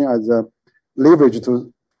it using as a leverage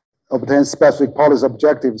to obtain specific policy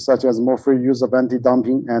objectives such as more free use of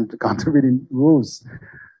anti-dumping and countervailing rules?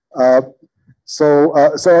 So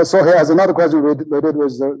he has another question related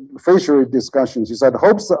with the fishery discussions. He said,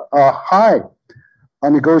 hopes are high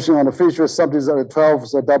on negotiating on the fishery subsidies at the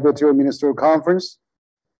 12th WTO Ministerial Conference.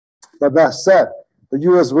 But that said, the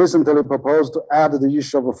US recently proposed to add the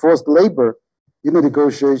issue of forced labor in the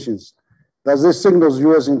negotiations. Does this signal the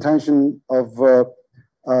US intention of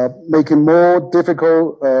making more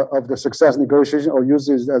difficult of the success negotiation, or use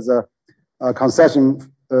it as a concession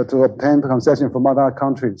to obtain concession from other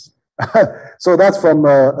countries? So that's from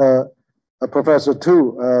Professor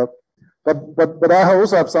Tu. But I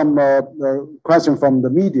also have some question from the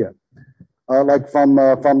media, like from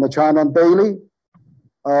the China Daily.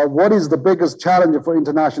 What is the biggest challenge for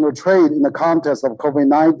international trade in the context of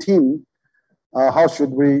COVID-19? How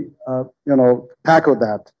should we, tackle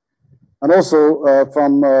that? And also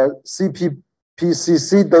from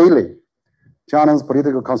CPPCC Daily, China's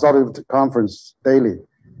Political Consultative Conference Daily.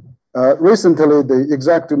 Recently, the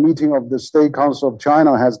executive meeting of the State Council of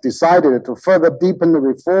China has decided to further deepen the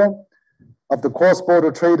reform of the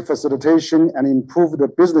cross-border trade facilitation and improve the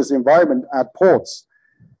business environment at ports.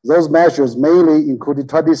 Those measures mainly included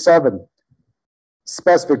 27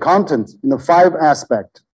 specific content in the 5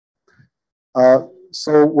 aspects.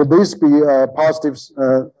 So would this be positive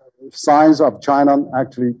signs of China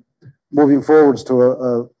actually moving forwards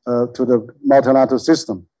to the multilateral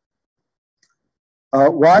system?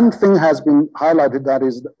 One thing has been highlighted, that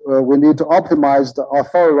is we need to optimize the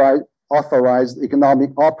authorized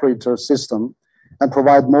economic operator system and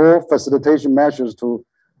provide more facilitation measures for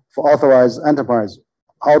authorized enterprise.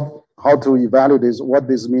 How to evaluate this, what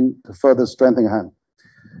this means to further strengthen hand.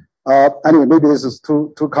 Anyway, maybe this is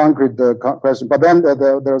too concrete question, but then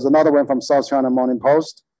there's another one from South China Morning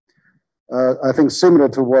Post. I think similar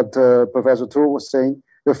to what Professor Tu was saying.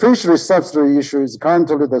 The fishery subsidy issue is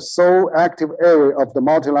currently the sole active area of the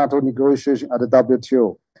multilateral negotiation at the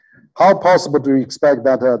WTO. How possible do you expect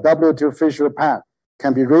that a WTO fishery pact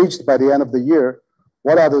can be reached by the end of the year?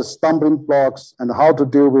 What are the stumbling blocks and how to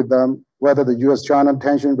deal with them? Whether the US-China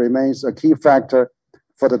tension remains a key factor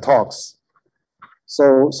for the talks.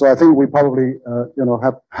 So I think we probably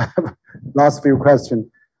have last few questions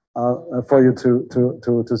for you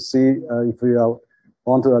to see if you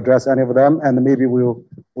want to address any of them, and maybe we'll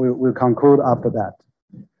conclude after that.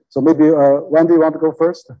 So maybe Wendy, you want to go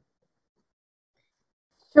first?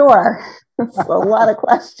 Sure. A lot of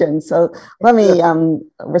questions. So let me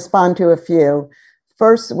respond to a few.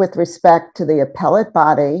 First, with respect to the appellate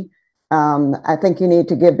body, I think you need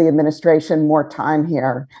to give the administration more time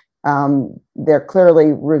here. They're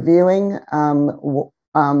clearly reviewing,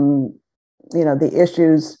 the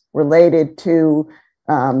issues related to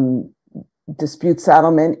dispute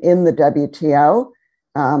settlement in the WTO.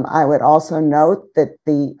 I would also note that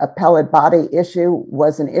the appellate body issue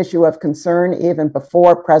was an issue of concern even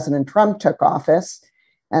before President Trump took office.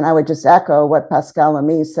 And I would just echo what Pascal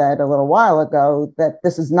Lamy said a little while ago, that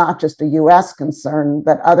this is not just a US concern,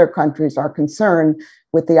 that other countries are concerned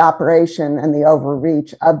with the operation and the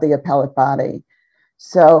overreach of the appellate body.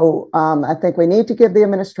 So I think we need to give the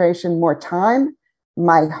administration more time.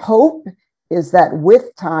 My hope is that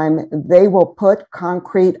with time, they will put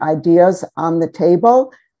concrete ideas on the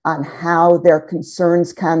table on how their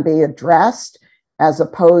concerns can be addressed, as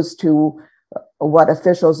opposed to what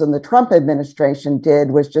officials in the Trump administration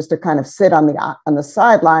did, was just to kind of sit on the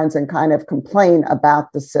sidelines and kind of complain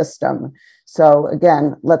about the system. So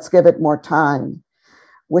again, let's give it more time.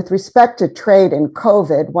 With respect to trade and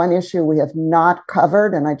COVID, one issue we have not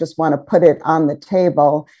covered, and I just want to put it on the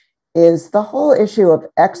table, is the whole issue of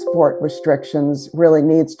export restrictions really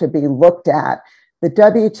needs to be looked at. The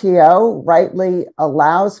WTO rightly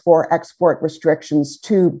allows for export restrictions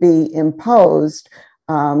to be imposed,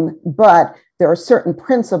 but there are certain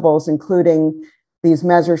principles, including these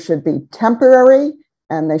measures should be temporary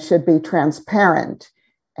and they should be transparent.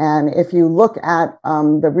 And if you look at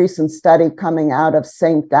the recent study coming out of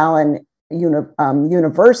St. Gallen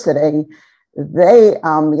University, they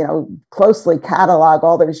closely catalog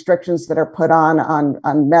all the restrictions that are put on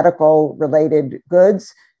medical related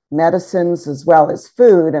goods, medicines, as well as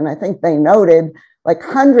food. And I think they noted like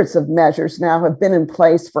hundreds of measures now have been in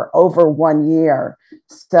place for over 1 year.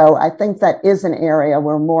 So I think that is an area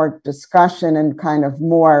where more discussion and kind of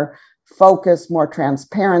more focus, more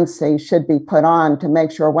transparency should be put on to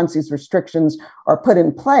make sure once these restrictions are put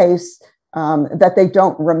in place, that they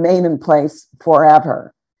don't remain in place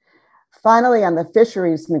forever. Finally, on the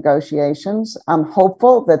fisheries negotiations, I'm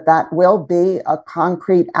hopeful that that will be a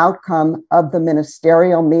concrete outcome of the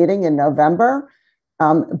ministerial meeting in November.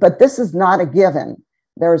 But this is not a given.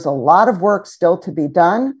 There's a lot of work still to be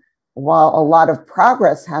done. While a lot of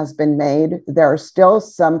progress has been made, there are still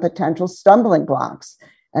some potential stumbling blocks.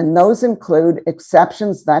 And those include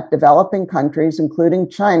exceptions that developing countries, including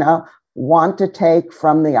China, want to take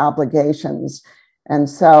from the obligations. And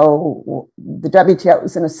so the WTO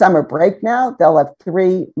is in a summer break now. They'll have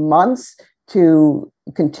 3 months to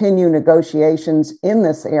continue negotiations in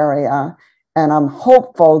this area. And I'm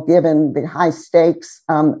hopeful, given the high stakes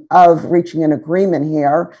of reaching an agreement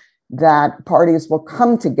here, that parties will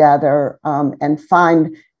come together and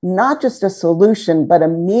find not just a solution, but a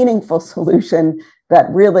meaningful solution that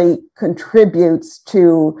really contributes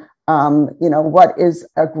to what is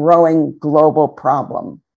a growing global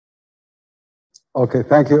problem. Okay,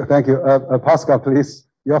 thank you. Pascal, please,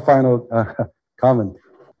 your final comment.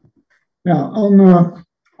 Yeah,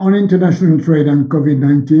 on international trade and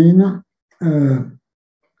COVID-19,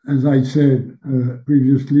 as I said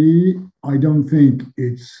previously, I don't think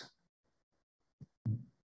it's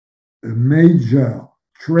a major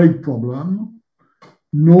trade problem,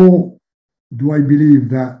 nor do I believe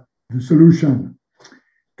that the solution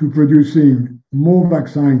to producing more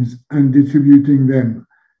vaccines and distributing them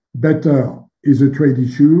better is a trade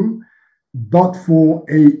issue, but for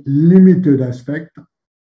a limited aspect,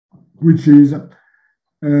 which is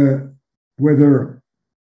whether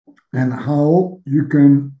and how you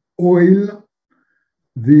can oil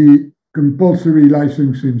the compulsory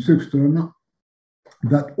licensing system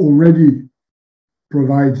that already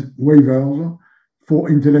provides waivers for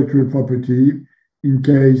intellectual property in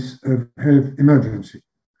case of health emergency.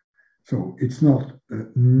 So it's not a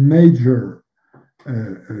major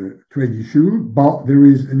trade issue, but there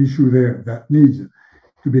is an issue there that needs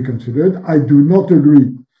to be considered. I do not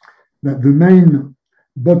agree that the main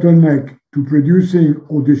bottleneck to producing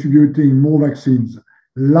or distributing more vaccines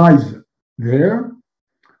lies there,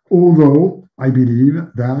 although I believe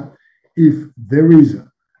that if there is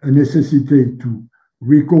a necessity to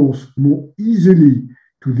recourse more easily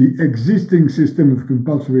to the existing system of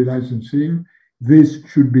compulsory licensing, this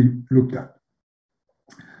should be looked at.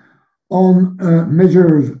 On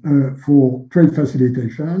measures for trade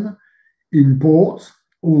facilitation, in ports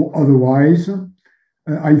or otherwise,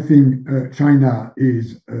 I think China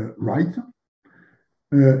is right.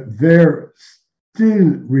 There still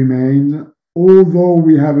remains, although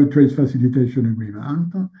we have a trade facilitation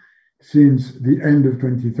agreement since the end of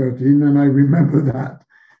 2013, and I remember that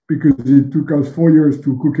because it took us 4 years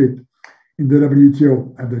to cook it in the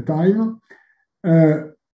WTO at the time,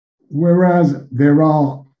 whereas there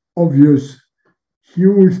are obvious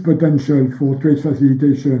huge potential for trade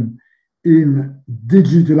facilitation in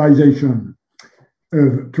digitalization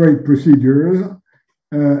of trade procedures,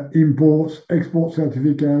 imports, export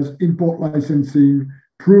certificates, import licensing,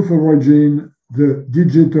 proof of origin. The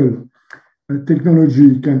digital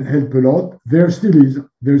technology can help a lot. There still is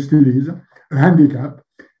a handicap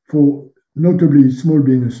for notably small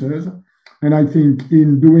businesses. And I think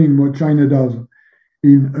in doing what China does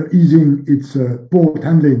in easing its port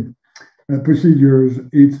handling procedures,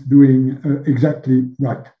 it's doing exactly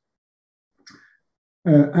right.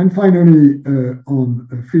 And finally, on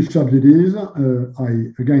fish subsidies,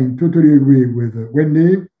 I again totally agree with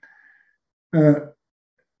Wendy.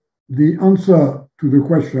 The answer to the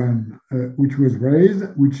question which was raised,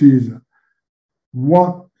 which is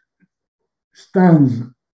what stands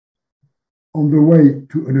on the way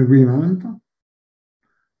to an agreement,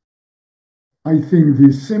 I think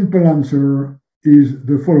the simple answer is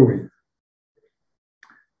the following.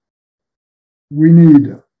 We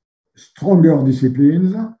need stronger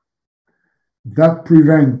disciplines that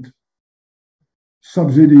prevent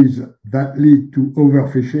subsidies that lead to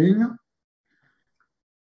overfishing,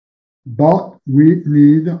 but we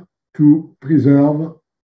need to preserve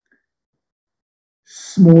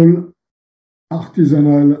small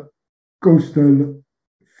artisanal coastal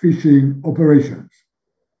fishing operations.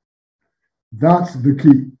 That's the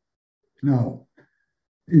key. Now,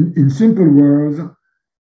 in simple words,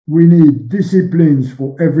 we need disciplines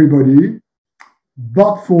for everybody,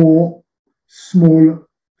 but for small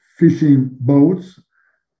fishing boats,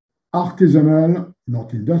 artisanal,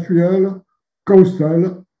 not industrial,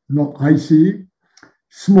 coastal, not high sea,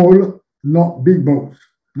 small, not big boats.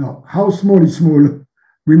 Now, how small is small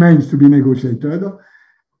remains to be negotiated,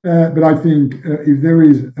 but I think if there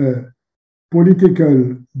is a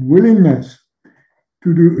political willingness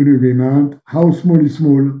to do an agreement, how small is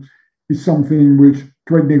something which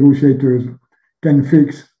trade negotiators can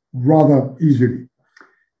fix rather easily.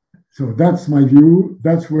 So that's my view.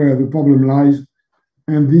 That's where the problem lies.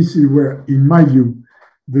 And this is where, in my view,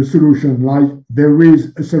 the solution lies. There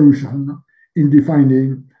is a solution in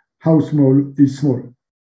defining how small is small.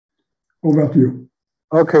 Over to you.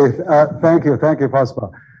 Okay, thank you, Prosper.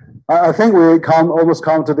 I think we almost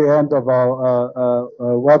come to the end of our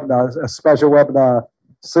webinar, a special webinar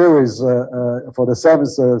series for the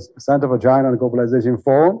 7th Center for China and Globalization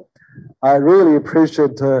Forum. I really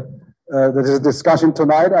appreciate this discussion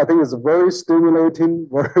tonight. I think it's very stimulating,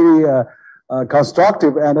 very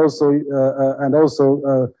constructive, and also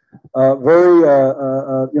very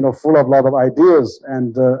full of a lot of ideas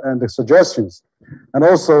and suggestions. And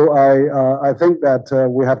also, I think that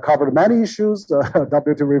we have covered many issues: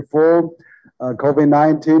 WTO reform,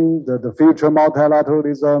 COVID-19, the future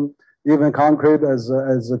multilateralism, even concrete as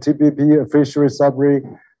a TPP, a fishery subsidy,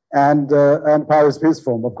 and Paris Peace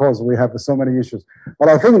Forum. Of course, we have so many issues. But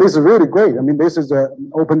I think this is really great. I mean, this is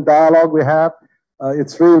an open dialogue we have.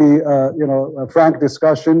 It's really, a frank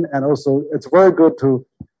discussion, and also it's very good to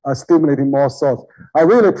stimulating more thoughts. I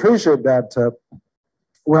really appreciate that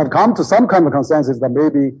we have come to some kind of consensus that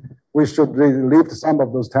maybe we should really lift some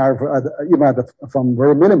of those tariffs, even from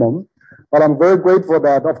very minimum. But I'm very grateful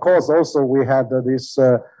that, of course, also we had this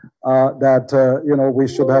we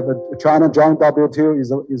should have a China join WTO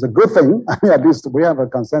is a good thing. I mean, at least we have a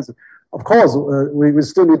consensus. Of course, we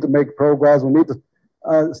still need to make progress. We need to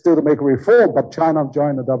still to make reform. But China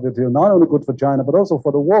join the WTO, not only good for China but also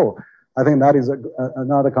for the world. I think that is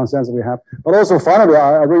another consensus we have. But also, finally,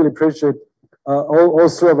 I really appreciate all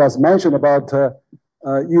three of us mentioned about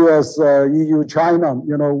U.S., EU, China.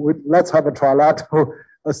 Let's have a trilateral.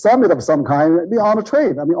 A summit of some kind, be on the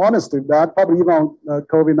trade. I mean, honestly, that probably even on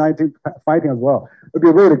COVID-19 fighting as well. It would be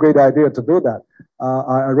a really great idea to do that.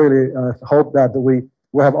 I really hope that we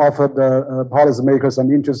have offered policymakers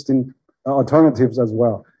some interesting alternatives as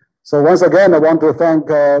well. So once again, I want to thank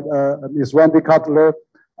Ms. Wendy Cutler,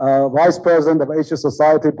 Vice President of Asia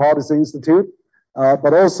Society Policy Institute,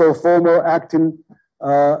 but also former acting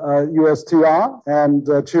USTR and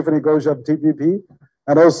Chief Negotiator of TPP,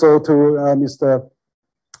 and also to Mr.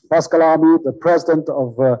 Pascalami, the president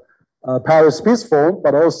of Paris Peace Forum,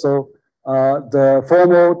 but also the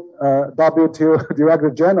former WTO Director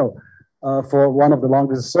General for one of the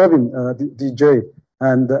longest serving DJ,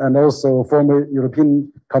 and also former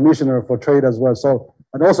European Commissioner for Trade as well. So,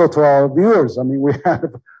 and also to our viewers, I mean, we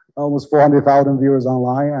have almost 400,000 viewers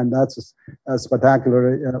online, and that's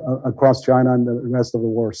spectacular across China and the rest of the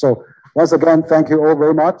world. So once again, thank you all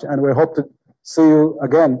very much, and we hope to see you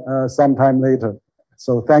again sometime later.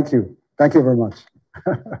 So thank you. Thank you very much.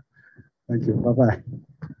 Thank you. Bye-bye.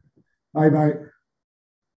 Bye-bye.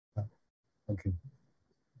 Thank you.